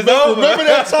what. Remember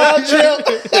that time, champ?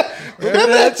 Remember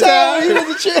that time he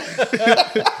was a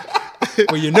champ?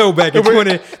 well, you know, back in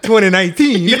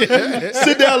 2019.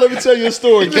 Sit down, let me tell you a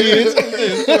story, kids.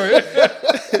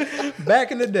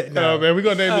 Back in the day. No, man, we're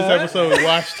gonna name this episode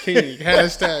 "Washed King."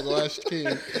 Hashtag Washed King.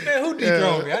 Man, who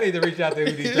dethroned me? I need to reach out to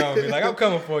who dethroned me. Like, I'm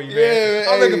coming for you, man. Yeah,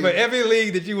 I'm hey. looking for every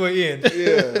league that you were in.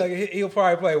 Yeah. Like, he'll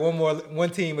probably play one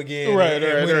team again, Right,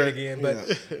 and win right. it again.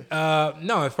 But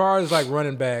no, as far as like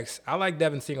running backs, I like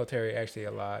Devin Singletary actually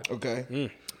a lot. Okay. Do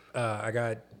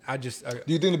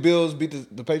Do you think the Bills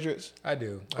beat the Patriots? I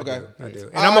do. Okay. I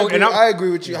do. And I agree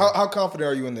with you. How confident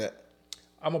are you in that?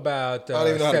 I'm about I don't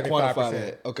even know how to 75%. quantify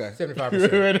that. Okay.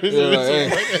 75%.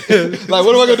 Yeah, like, like,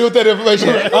 what am I gonna do with that information?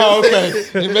 Oh,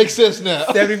 okay. It makes sense now.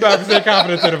 75%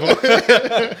 confidence interval.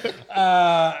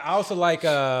 I also like,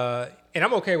 and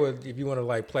I'm okay with if you want to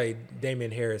like play Damian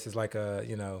Harris as like a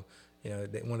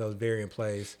one of those variant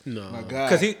plays. No, My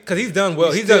God. Because he's done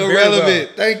well. He's still done very relevant.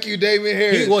 well. Thank you, Damian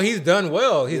Harris. He's done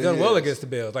well. He's done well Yes. against the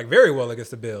Bills, like very well against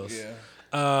the Bills.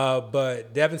 Yeah.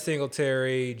 But Devin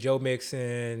Singletary, Joe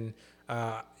Mixon,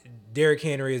 Derrick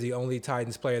Henry is the only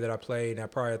Titans player that I played, and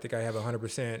I think I have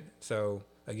 100%. So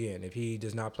again, if he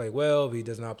does not play well, if he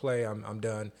does not play, I'm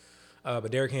done.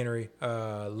 But Derrick Henry,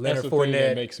 that's Leonard the thing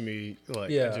that Fournette, makes me like.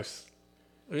 Yeah.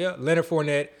 Leonard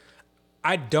Fournette.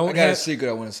 I I don't got a have secret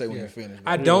I want to say when you finish.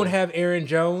 I don't have Aaron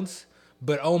Jones,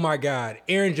 but oh my God,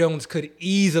 Aaron Jones could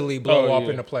easily blow up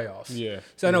in the playoffs. Yeah.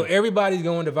 So I know everybody's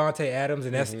going Devontae Adams,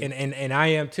 and that's and I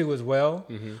am too as well.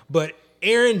 But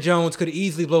Aaron Jones could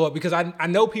easily blow up because I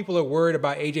know people are worried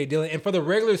about A.J. Dillon, and for the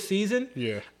regular season,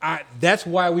 that's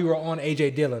why we were on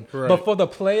A.J. Dillon. Right. But for the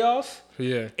playoffs,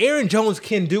 Aaron Jones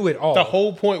can do it all. The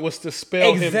whole point was to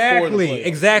spell him for the playoffs.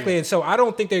 Exactly. And so I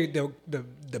don't think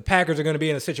the Packers are going to be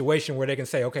in a situation where they can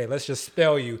say, okay, let's just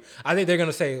spell you. I think they're going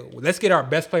to say, let's get our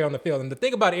best player on the field. And the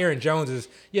thing about Aaron Jones is,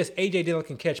 yes, A.J. Dillon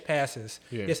can catch passes.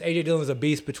 Yeah. Yes, A.J. Dillon is a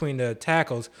beast between the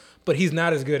tackles, but he's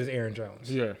not as good as Aaron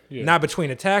Jones. Yeah. Not between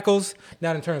the tackles,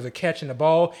 not in terms of catching the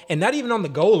ball, and not even on the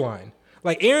goal line.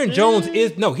 Like Aaron Jones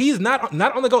he's not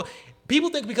on the goal. People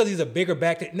think because he's a bigger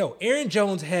back. No, Aaron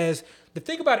Jones has – the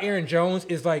thing about Aaron Jones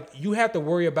is like you have to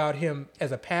worry about him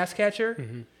as a pass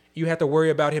catcher. You have to worry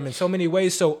about him in so many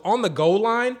ways. So on the goal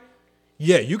line,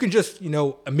 you can just,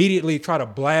 immediately try to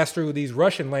blast through these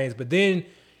rushing lanes, but then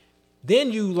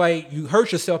you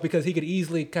hurt yourself because he could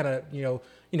easily kind of,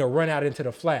 run out into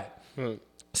the flat.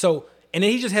 So, and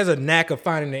then he just has a knack of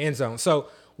finding the end zone. So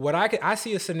what I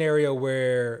see a scenario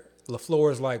where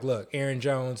LaFleur is like, look, Aaron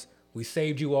Jones, we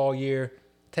saved you all year.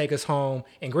 Take us home.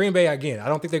 And Green Bay, again, I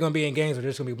don't think they're going to be in games where they're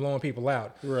just going to be blowing people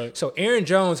out. Right. So Aaron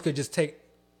Jones could just take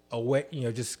away,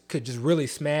 could just really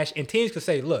smash. And teams could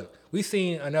say, look, we've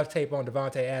seen enough tape on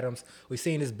Devontae Adams. We've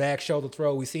seen his back shoulder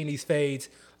throw. We've seen these fades.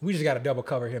 We just got to double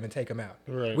cover him and take him out.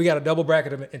 Right. We got to double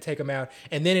bracket him and take him out.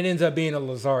 And then it ends up being a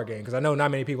Lazard game because I know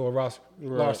not many people are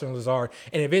rostering Lazard.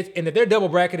 And if they're double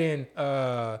bracketing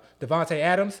Devontae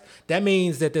Adams, that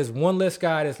means that there's one less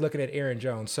guy that's looking at Aaron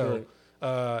Jones. So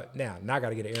now I got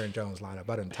to get an Aaron Jones lineup.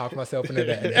 I done talked myself into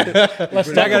that. I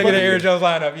got to get an Aaron Jones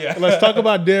lineup. Yeah. Let's talk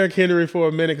about Derrick Henry for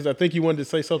a minute because I think you wanted to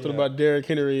say something about Derrick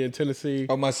Henry in Tennessee.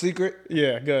 Oh, my secret?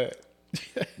 Yeah, go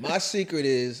ahead. My secret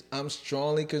is I'm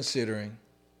strongly considering,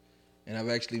 and I've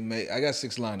actually I got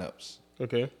 6 lineups.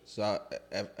 Okay. So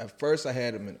at first I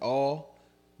had them in all.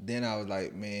 Then I was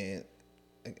like, man,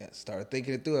 I started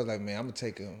thinking it through. I was like, man, I'm going to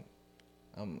take him.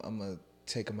 I'm going to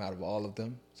take him out of all of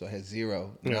them. So I had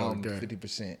 0. Now I'm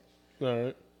 50%. All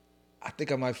right. I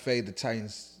think I might fade the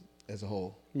Titans as a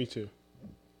whole. Me too.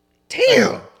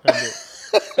 Damn.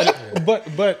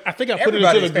 But I think I put it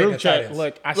Everybody's into the fading group the chat. Titans.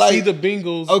 Like I Like, see the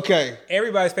Bengals. Okay.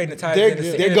 Everybody's fading the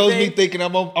Titans. There goes me thinking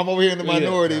I'm over here in the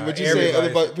minority, Nah, but you say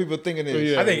everybody's- other people thinking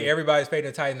this. Yeah. I think everybody's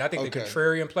fading the Titans. I think the Okay.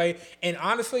 contrarian play. And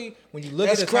honestly, when you look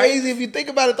That's at the crazy Titans, if you think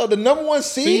about it though. The number 1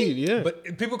 seed. Seed, yeah.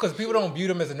 but because people don't view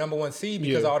them as the number 1 seed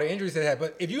because Yeah. of all the injuries they had.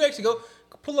 But if you actually go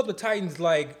pull up the Titans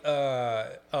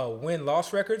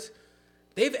win-loss records,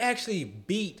 they've actually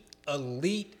beat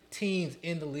elite teams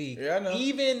in the league, Yeah, I know.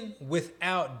 even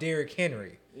without Derrick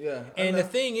Henry. Yeah, I and know. the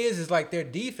thing is like their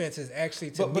defense is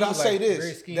actually to But me I'll say very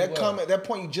this: scheme that well. comment, that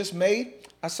point you just made,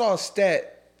 I saw a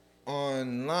stat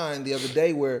online the other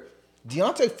day where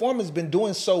Deontay Foreman's been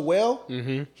doing so well.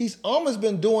 He's almost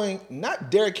been doing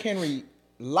not Derrick Henry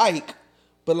like,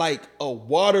 but like a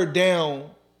watered down,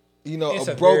 It's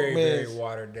a a broke very, man's. very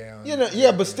watered down.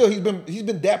 But still he's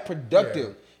been that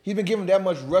productive. He's been given that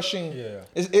much rushing. Yeah.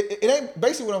 It ain't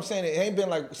basically what I'm saying. It ain't been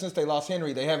like since they lost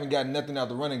Henry, they haven't gotten nothing out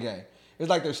the running game. It's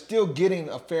like they're still getting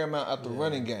a fair amount out the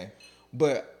running game.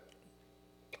 But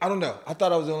I don't know. I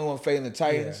thought I was the only one fading the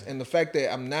Titans, and the fact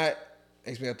that I'm not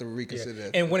makes me have to reconsider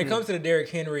that. And when it comes to the Derrick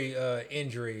Henry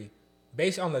injury,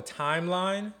 based on the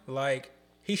timeline, like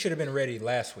he should have been ready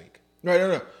last week. Right,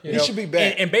 no. He should be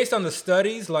back. And based on the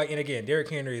studies, like, and again, Derrick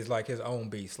Henry is like his own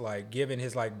beast, like given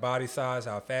his like body size,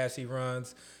 how fast he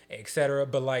runs, etc.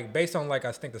 But like based on like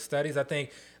I think the studies, I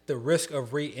think the risk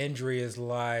of re-injury is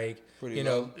like pretty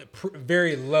low.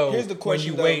 Very low. Here's the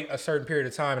question, when you wait a certain period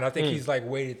of time, and I think he's like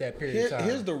waited that period of time.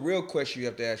 Here's the real question you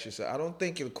have to ask yourself. I don't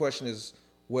think the question is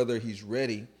whether he's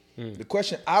ready. The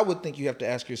question I would think you have to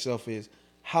ask yourself is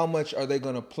how much are they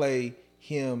going to play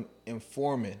him and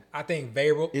Foreman? I think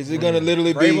Vrabel. Is it going to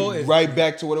literally be right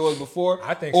back to what it was before?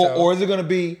 I think so. Or is it going to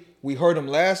be, we heard him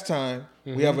last time,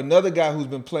 we have another guy who's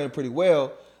been playing pretty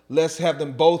well, let's have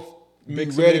them both be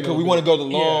ready because we want to go the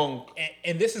long.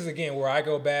 And this is, again, where I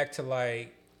go back to,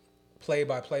 like, play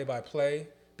by play.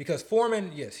 Because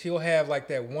Foreman, yes, he'll have, like,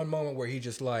 that one moment where he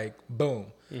just, like, boom.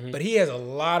 But he has a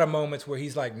lot of moments where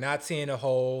he's, like, not seeing a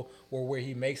hole or where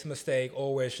he makes a mistake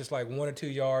or where it's just, like, 1 or 2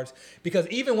 yards. Because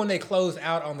even when they closed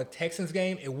out on the Texans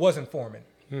game, it wasn't Foreman.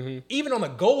 Even on the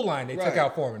goal line, they took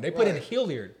out Foreman. They put in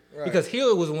Hilliard. Because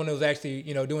Hilliard was the one that was actually,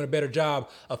 doing a better job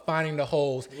of finding the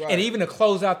holes. And even to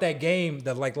close out that game,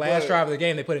 the like last drive of the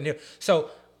game, they put in here. So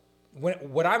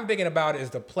what I'm thinking about is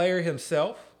the player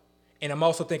himself, and I'm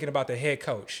also thinking about the head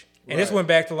coach. And this went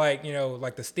back to like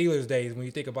the Steelers days when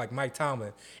you think of like Mike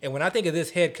Tomlin. And when I think of this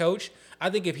head coach, I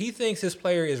think if he thinks his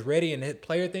player is ready and his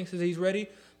player thinks that he's ready,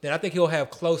 then I think he'll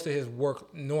have close to his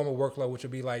normal workload, which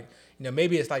would be like,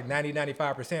 maybe it's like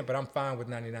 90-95%, but I'm fine with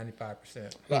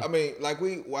 90-95%. I mean, like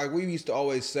we used to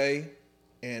always say,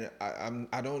 and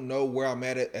I don't know where I'm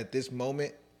at this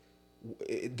moment.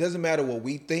 It doesn't matter what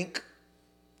we think.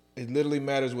 It literally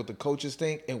matters what the coaches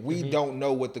think, and we don't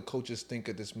know what the coaches think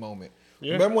at this moment.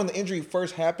 Yeah. Remember when the injury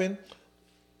first happened?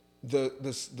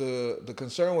 The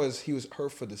concern was he was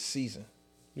hurt for the season,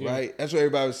 right? That's what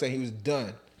everybody was saying. He was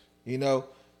done.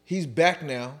 He's back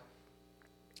now.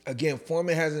 Again,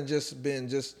 Foreman hasn't just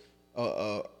been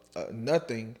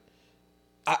nothing.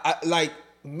 I like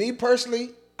me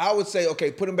personally, I would say,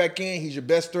 okay, put him back in. He's your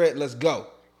best threat. Let's go.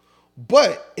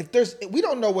 But we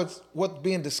don't know what's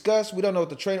being discussed. We don't know what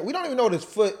the trainer. We don't even know what his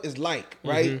foot is like,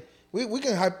 right? We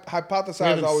can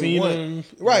hypothesize all we want,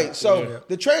 right? So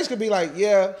the trainers could be like,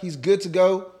 yeah, he's good to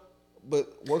go,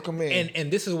 but work him in.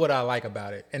 And this is what I like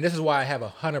about it, and this is why I have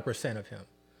 100% of him.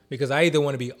 Because I either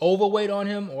want to be overweight on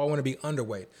him or I want to be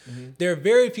underweight. There are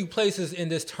very few places in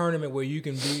this tournament where you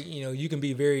can be, you can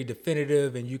be very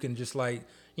definitive and you can just like,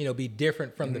 be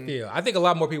different from the field. I think a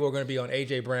lot more people are going to be on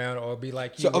AJ Brown or be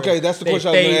like you. So, okay, that's the question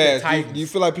I was going to ask. Do you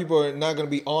feel like people are not going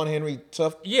to be on Henry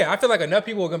tough? Yeah, I feel like enough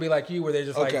people are going to be like you where they're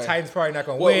just like, Titans probably not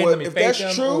going to win. Let me fake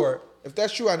them. If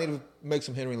that's true, I need to make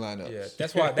some Henry lineups. Yeah,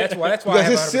 that's why. Because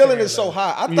his ceiling is so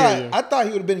high. I thought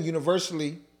he would have been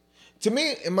universally. To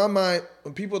me, in my mind,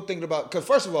 when people thinking about, because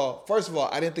first of all,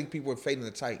 I didn't think people were fading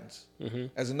the Titans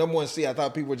as a number 1 seed. I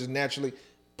thought people were just naturally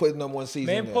putting number 1 seed.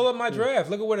 Man, pull up my draft.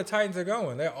 Look at where the Titans are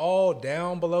going. They're all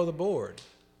down below the board.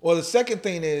 Well, the second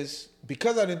thing is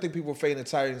because I didn't think people were fading the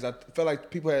Titans. I felt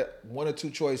like people had 1 or 2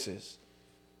 choices,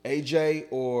 AJ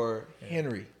or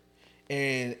Henry.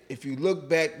 And if you look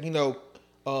back,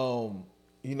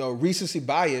 recency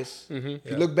bias.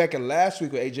 If you look back at last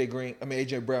week with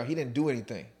AJ Brown, he didn't do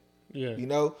anything. Yeah.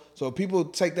 So people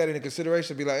take that into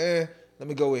consideration and be like, let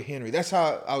me go with Henry. That's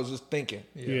how I was just thinking.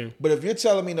 Yeah. But if you're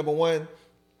telling me, number 1,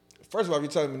 first of all, if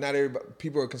you're telling me not everybody,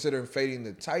 people are considering fading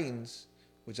the Titans,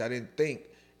 which I didn't think,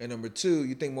 and number 2,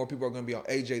 you think more people are going to be on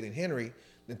AJ than Henry,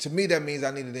 then to me that means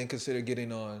I need to then consider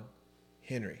getting on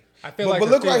Henry. But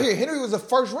look right here. Henry was the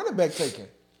first running back taken.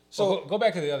 So go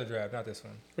back to the other draft, not this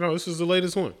one. No, this is the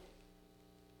latest one.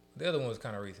 The other one was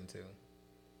kind of recent too.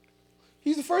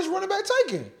 He's the first running back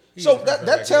taken. So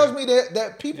that tells me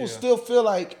that people still feel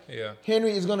like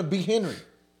Henry is going to be Henry.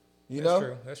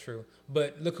 That's true.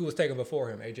 But look who was taken before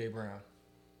him, AJ Brown.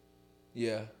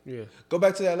 Yeah. Go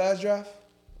back to that last draft.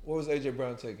 What was AJ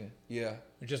Brown taken? Yeah.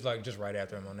 Just right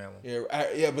after him on that one. Look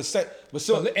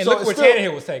where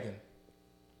Tannehill was taken.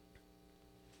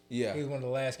 Yeah. He was one of the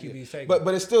last QBs taken.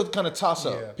 But it's still kind of toss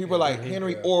up. Yeah. People are like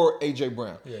Henry or AJ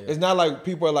Brown. Yeah. It's not like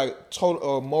people are like total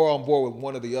or more on board with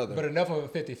one or the other. But enough of a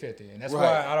 50-50. And that's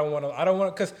why I don't want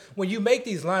to because when you make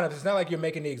these lineups, it's not like you're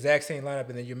making the exact same lineup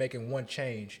and then you're making one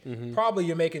change. Probably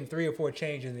you're making 3 or 4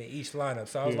 changes in each lineup.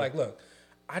 So I was like, look,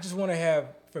 I just want to have,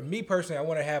 for me personally, I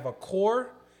want to have a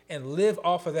core and live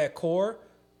off of that core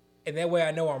and that way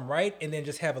I know I'm right, and then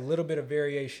just have a little bit of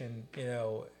variation,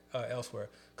 elsewhere.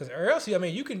 Because or else, I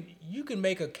mean, you can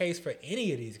make a case for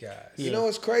any of these guys. You know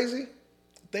what's crazy?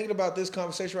 Thinking about this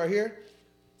conversation right here,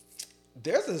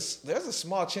 there's a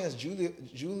small chance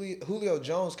Julio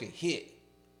Jones could hit.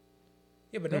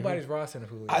 Yeah, but nobody's rostering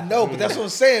Julio. I know, but that's what I'm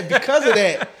saying. Because of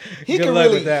that, he Good can luck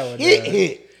really with that one,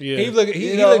 hit. Yeah. He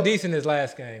looked decent his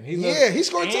last game. He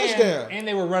scored a touchdown. And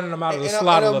they were running him out of the And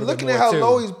slot a I'm little bit looking more, at how too.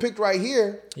 low he's picked right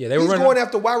here. Yeah, he's going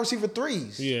after wide receiver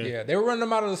threes. Yeah, they were running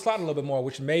him out of the slot a little bit more,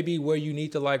 which may be where you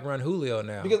need to run Julio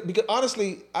now. Because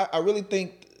honestly, I really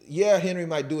think, Henry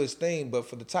might do his thing, but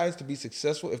for the Titans to be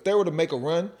successful, if they were to make a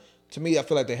run, to me, I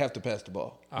feel like they have to pass the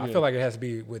ball. I feel like it has to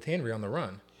be with Henry on the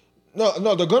run.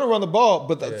 No, they're going to run the ball,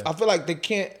 but I feel like they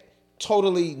can't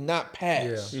totally not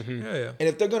pass. Yeah. Yeah. And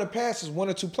if they're going to pass, it's one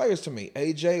or two players to me,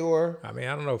 AJ or... I mean,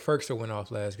 I don't know. Ferkser went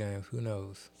off last game. Who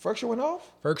knows? Ferkser went off?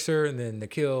 Ferkser and then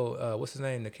Nikhil, what's his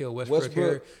name? Nikhil Westbrook.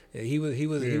 Here. Yeah, he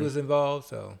was involved,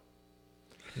 so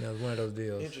it was one of those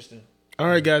deals. Interesting. All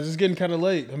right, guys, it's getting kind of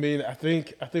late. I mean, I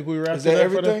think we wrapped Is that it up.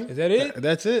 everything? Is that it?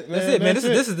 That's it, man. That's it, man.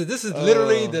 This is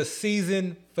literally the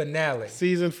season finale.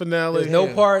 Season finale. There's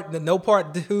no part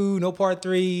 2, no part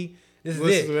 3. This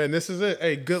is it. Man, this is it.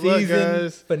 Hey, good luck,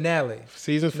 guys. Finale.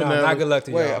 Season finale. No, not good luck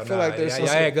to y'all. I feel like there's y'all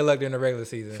had good luck during the regular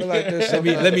season. I feel like there's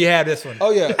let me have this one.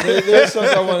 Oh, yeah. There's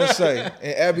something I want to say.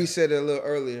 And Abby said it a little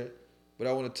earlier, but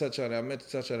I want to touch on it. I meant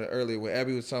to touch on it earlier where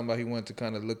Abby was talking about he wanted to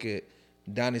kind of look at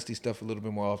dynasty stuff a little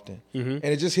bit more often. Mm-hmm. And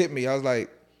it just hit me. I was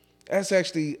like, that's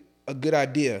actually a good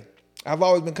idea. I've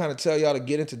always been kind of tell y'all to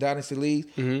get into dynasty leagues,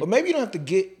 but maybe you don't have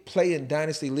to play in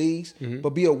dynasty leagues,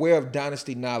 but be aware of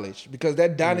dynasty knowledge because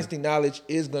that dynasty knowledge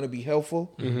is going to be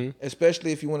helpful,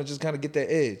 especially if you want to just kind of get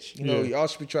that edge. You all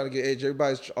should be trying to get edge.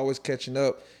 Everybody's always catching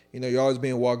up. You're always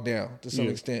being walked down to some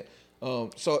extent.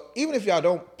 So even if y'all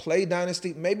don't play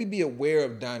dynasty, maybe be aware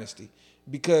of dynasty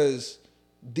because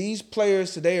these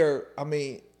players today are,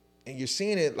 and you're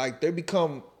seeing it, like they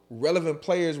become relevant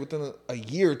players within a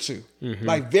year or two,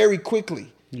 like very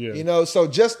quickly. Yeah. So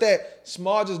just that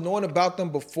small, just knowing about them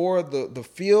before the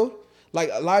field, like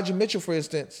Elijah Mitchell, for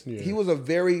instance, he was a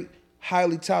very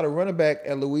highly touted running back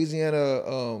at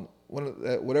Louisiana,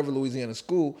 whatever Louisiana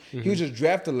school. He was just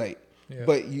drafted late,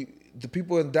 but the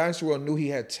people in the dynasty world knew he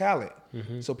had talent.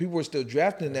 So people were still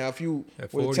drafting. Now, if you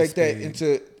were to take that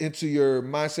into your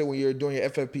mindset when you're doing your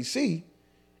FFPC,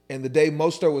 and the day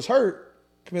Mostert was hurt,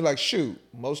 can be like, shoot,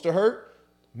 Mostert hurt,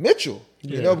 Mitchell,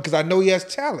 because I know he has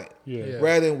talent,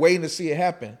 rather than waiting to see it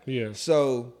happen. Yeah.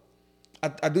 So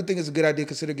I do think it's a good idea to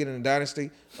consider getting a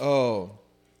dynasty.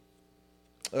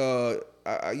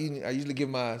 I usually give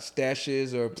my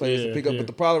stashes or players to pick up, but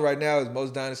the problem right now is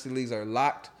most dynasty leagues are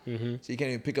locked, so you can't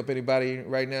even pick up anybody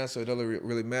right now, so it doesn't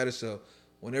really matter. So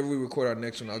whenever we record our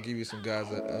next one, I'll give you some guys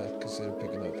that consider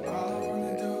picking up.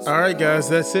 All right, guys,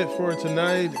 that's it for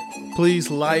tonight.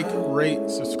 Please like, rate,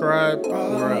 subscribe.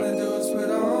 We're up.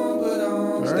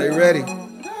 Stay ready.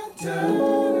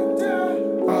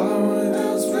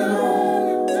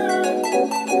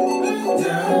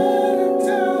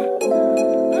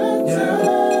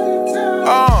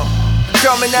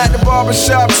 Coming out the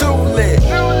barbershop too lit.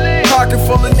 Pocket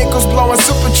full of nickels blowing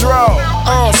super draw.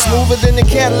 Smoother than the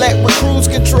Cadillac with cruise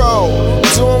control.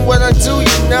 Doing what I do,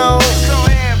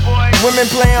 Women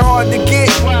playing hard to get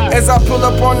as I pull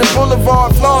up on the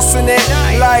boulevard, flossing it.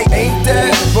 Like, ain't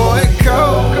that boy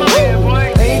cold?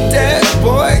 Ain't that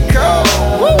boy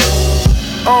cold?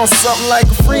 On something like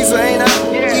a freezer, ain't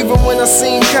I? Even when I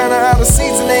seem kinda out of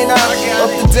season, ain't I? Up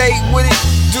to date with it.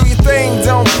 Do your thing,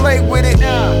 don't play with it.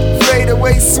 Fade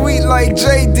away sweet like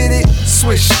Jay did it.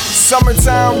 Swish.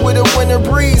 Summertime with a winter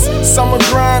breeze. Summer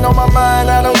grind on my mind,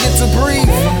 I don't get to breathe.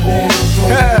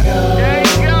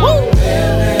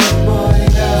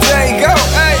 There you go,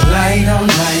 hey. Light on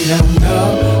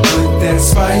up. Put that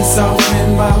spice off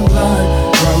in my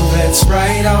blood. Bro, that's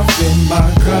right off in my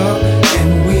cup.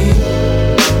 And we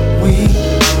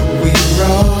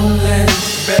rollin'.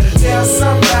 Better tell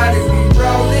somebody we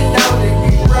rollin'.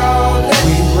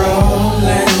 We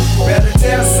rollin'. Better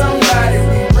tell somebody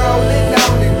we rollin'.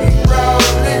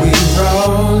 We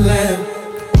rollin'.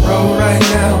 Roll right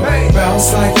now,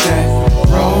 bounce like that.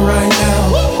 Roll right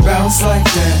now, bounce like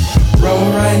that.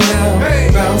 Roll right now,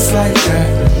 bounce like that.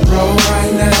 Roll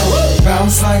right now,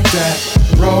 bounce like that.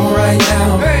 Roll right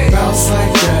now, bounce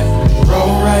like that.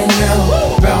 Roll right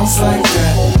now, bounce like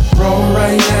that. Roll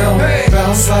right now,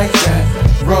 bounce like that.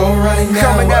 Roll right now.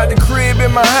 Coming out the crib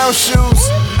in my house shoes.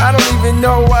 I don't even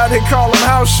know why they call them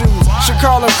house shoes. Should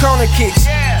call them corner kicks.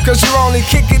 Cause you're only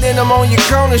kicking in them on your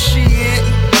corner shit.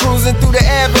 Cruising through the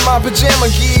Ave in my pajama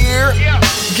gear.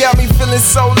 Got me feeling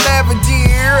so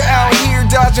lavender. Out here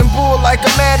dodging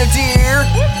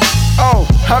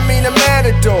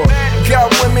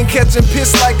catching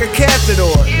piss like a catheter.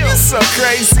 You so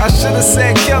crazy. I should've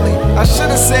said Kelly. I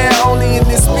should've said only in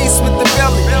this piece with the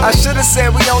belly. I should've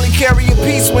said we only carry a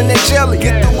piece when they're jelly.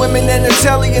 Get the women and the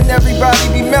telly and everybody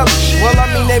be mellow. Well, I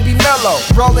mean they be mellow.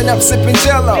 Rolling up, sipping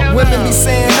jello. Women be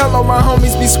saying hello, my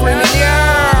homies be screaming,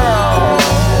 yeah.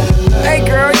 Hey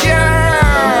girl,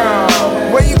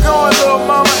 yeah. Where you going, little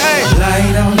mama? Hey.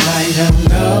 Light on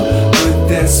up. Put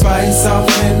that spice off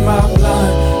in my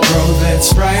blunt. Roll that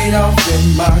Sprite off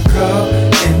in my cup.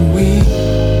 And we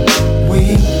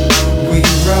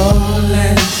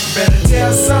rollin'. Better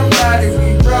tell somebody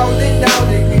we rollin',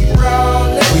 don't it? We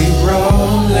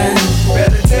rollin'.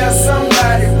 Better tell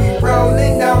somebody we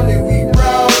rollin', don't it? We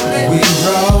rollin'.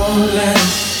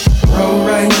 Roll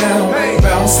right now,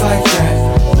 bounce like that.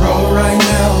 Roll right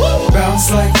now, bounce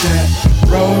like that.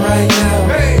 Roll right now,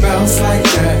 bounce like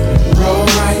that. Roll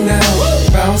right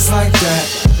now, bounce like that.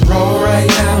 Roll right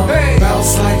now,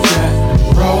 bounce like that.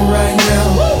 Roll right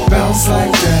now, bounce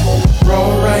like that.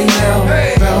 Roll right now,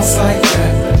 bounce like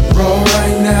that. Roll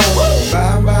right now.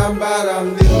 Ba ba ba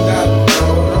dum dum dum.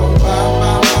 Ba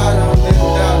ba ba dum dum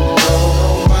dum.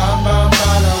 Ba ba ba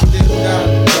dum dum dum.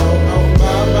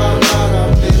 Ba ba ba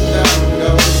dum dum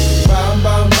dum. Ba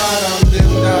ba ba dum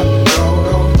dum dum.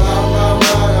 Ba ba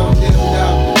ba dum dum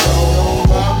dum.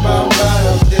 Ba ba ba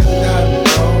dum dum dum.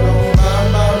 Ba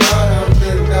ba ba dum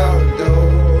dum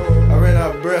dum. I ran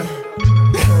out of breath.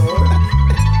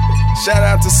 Shout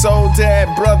out to Soul Dad,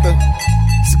 brother.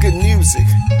 It's good music.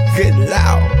 Good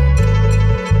loud.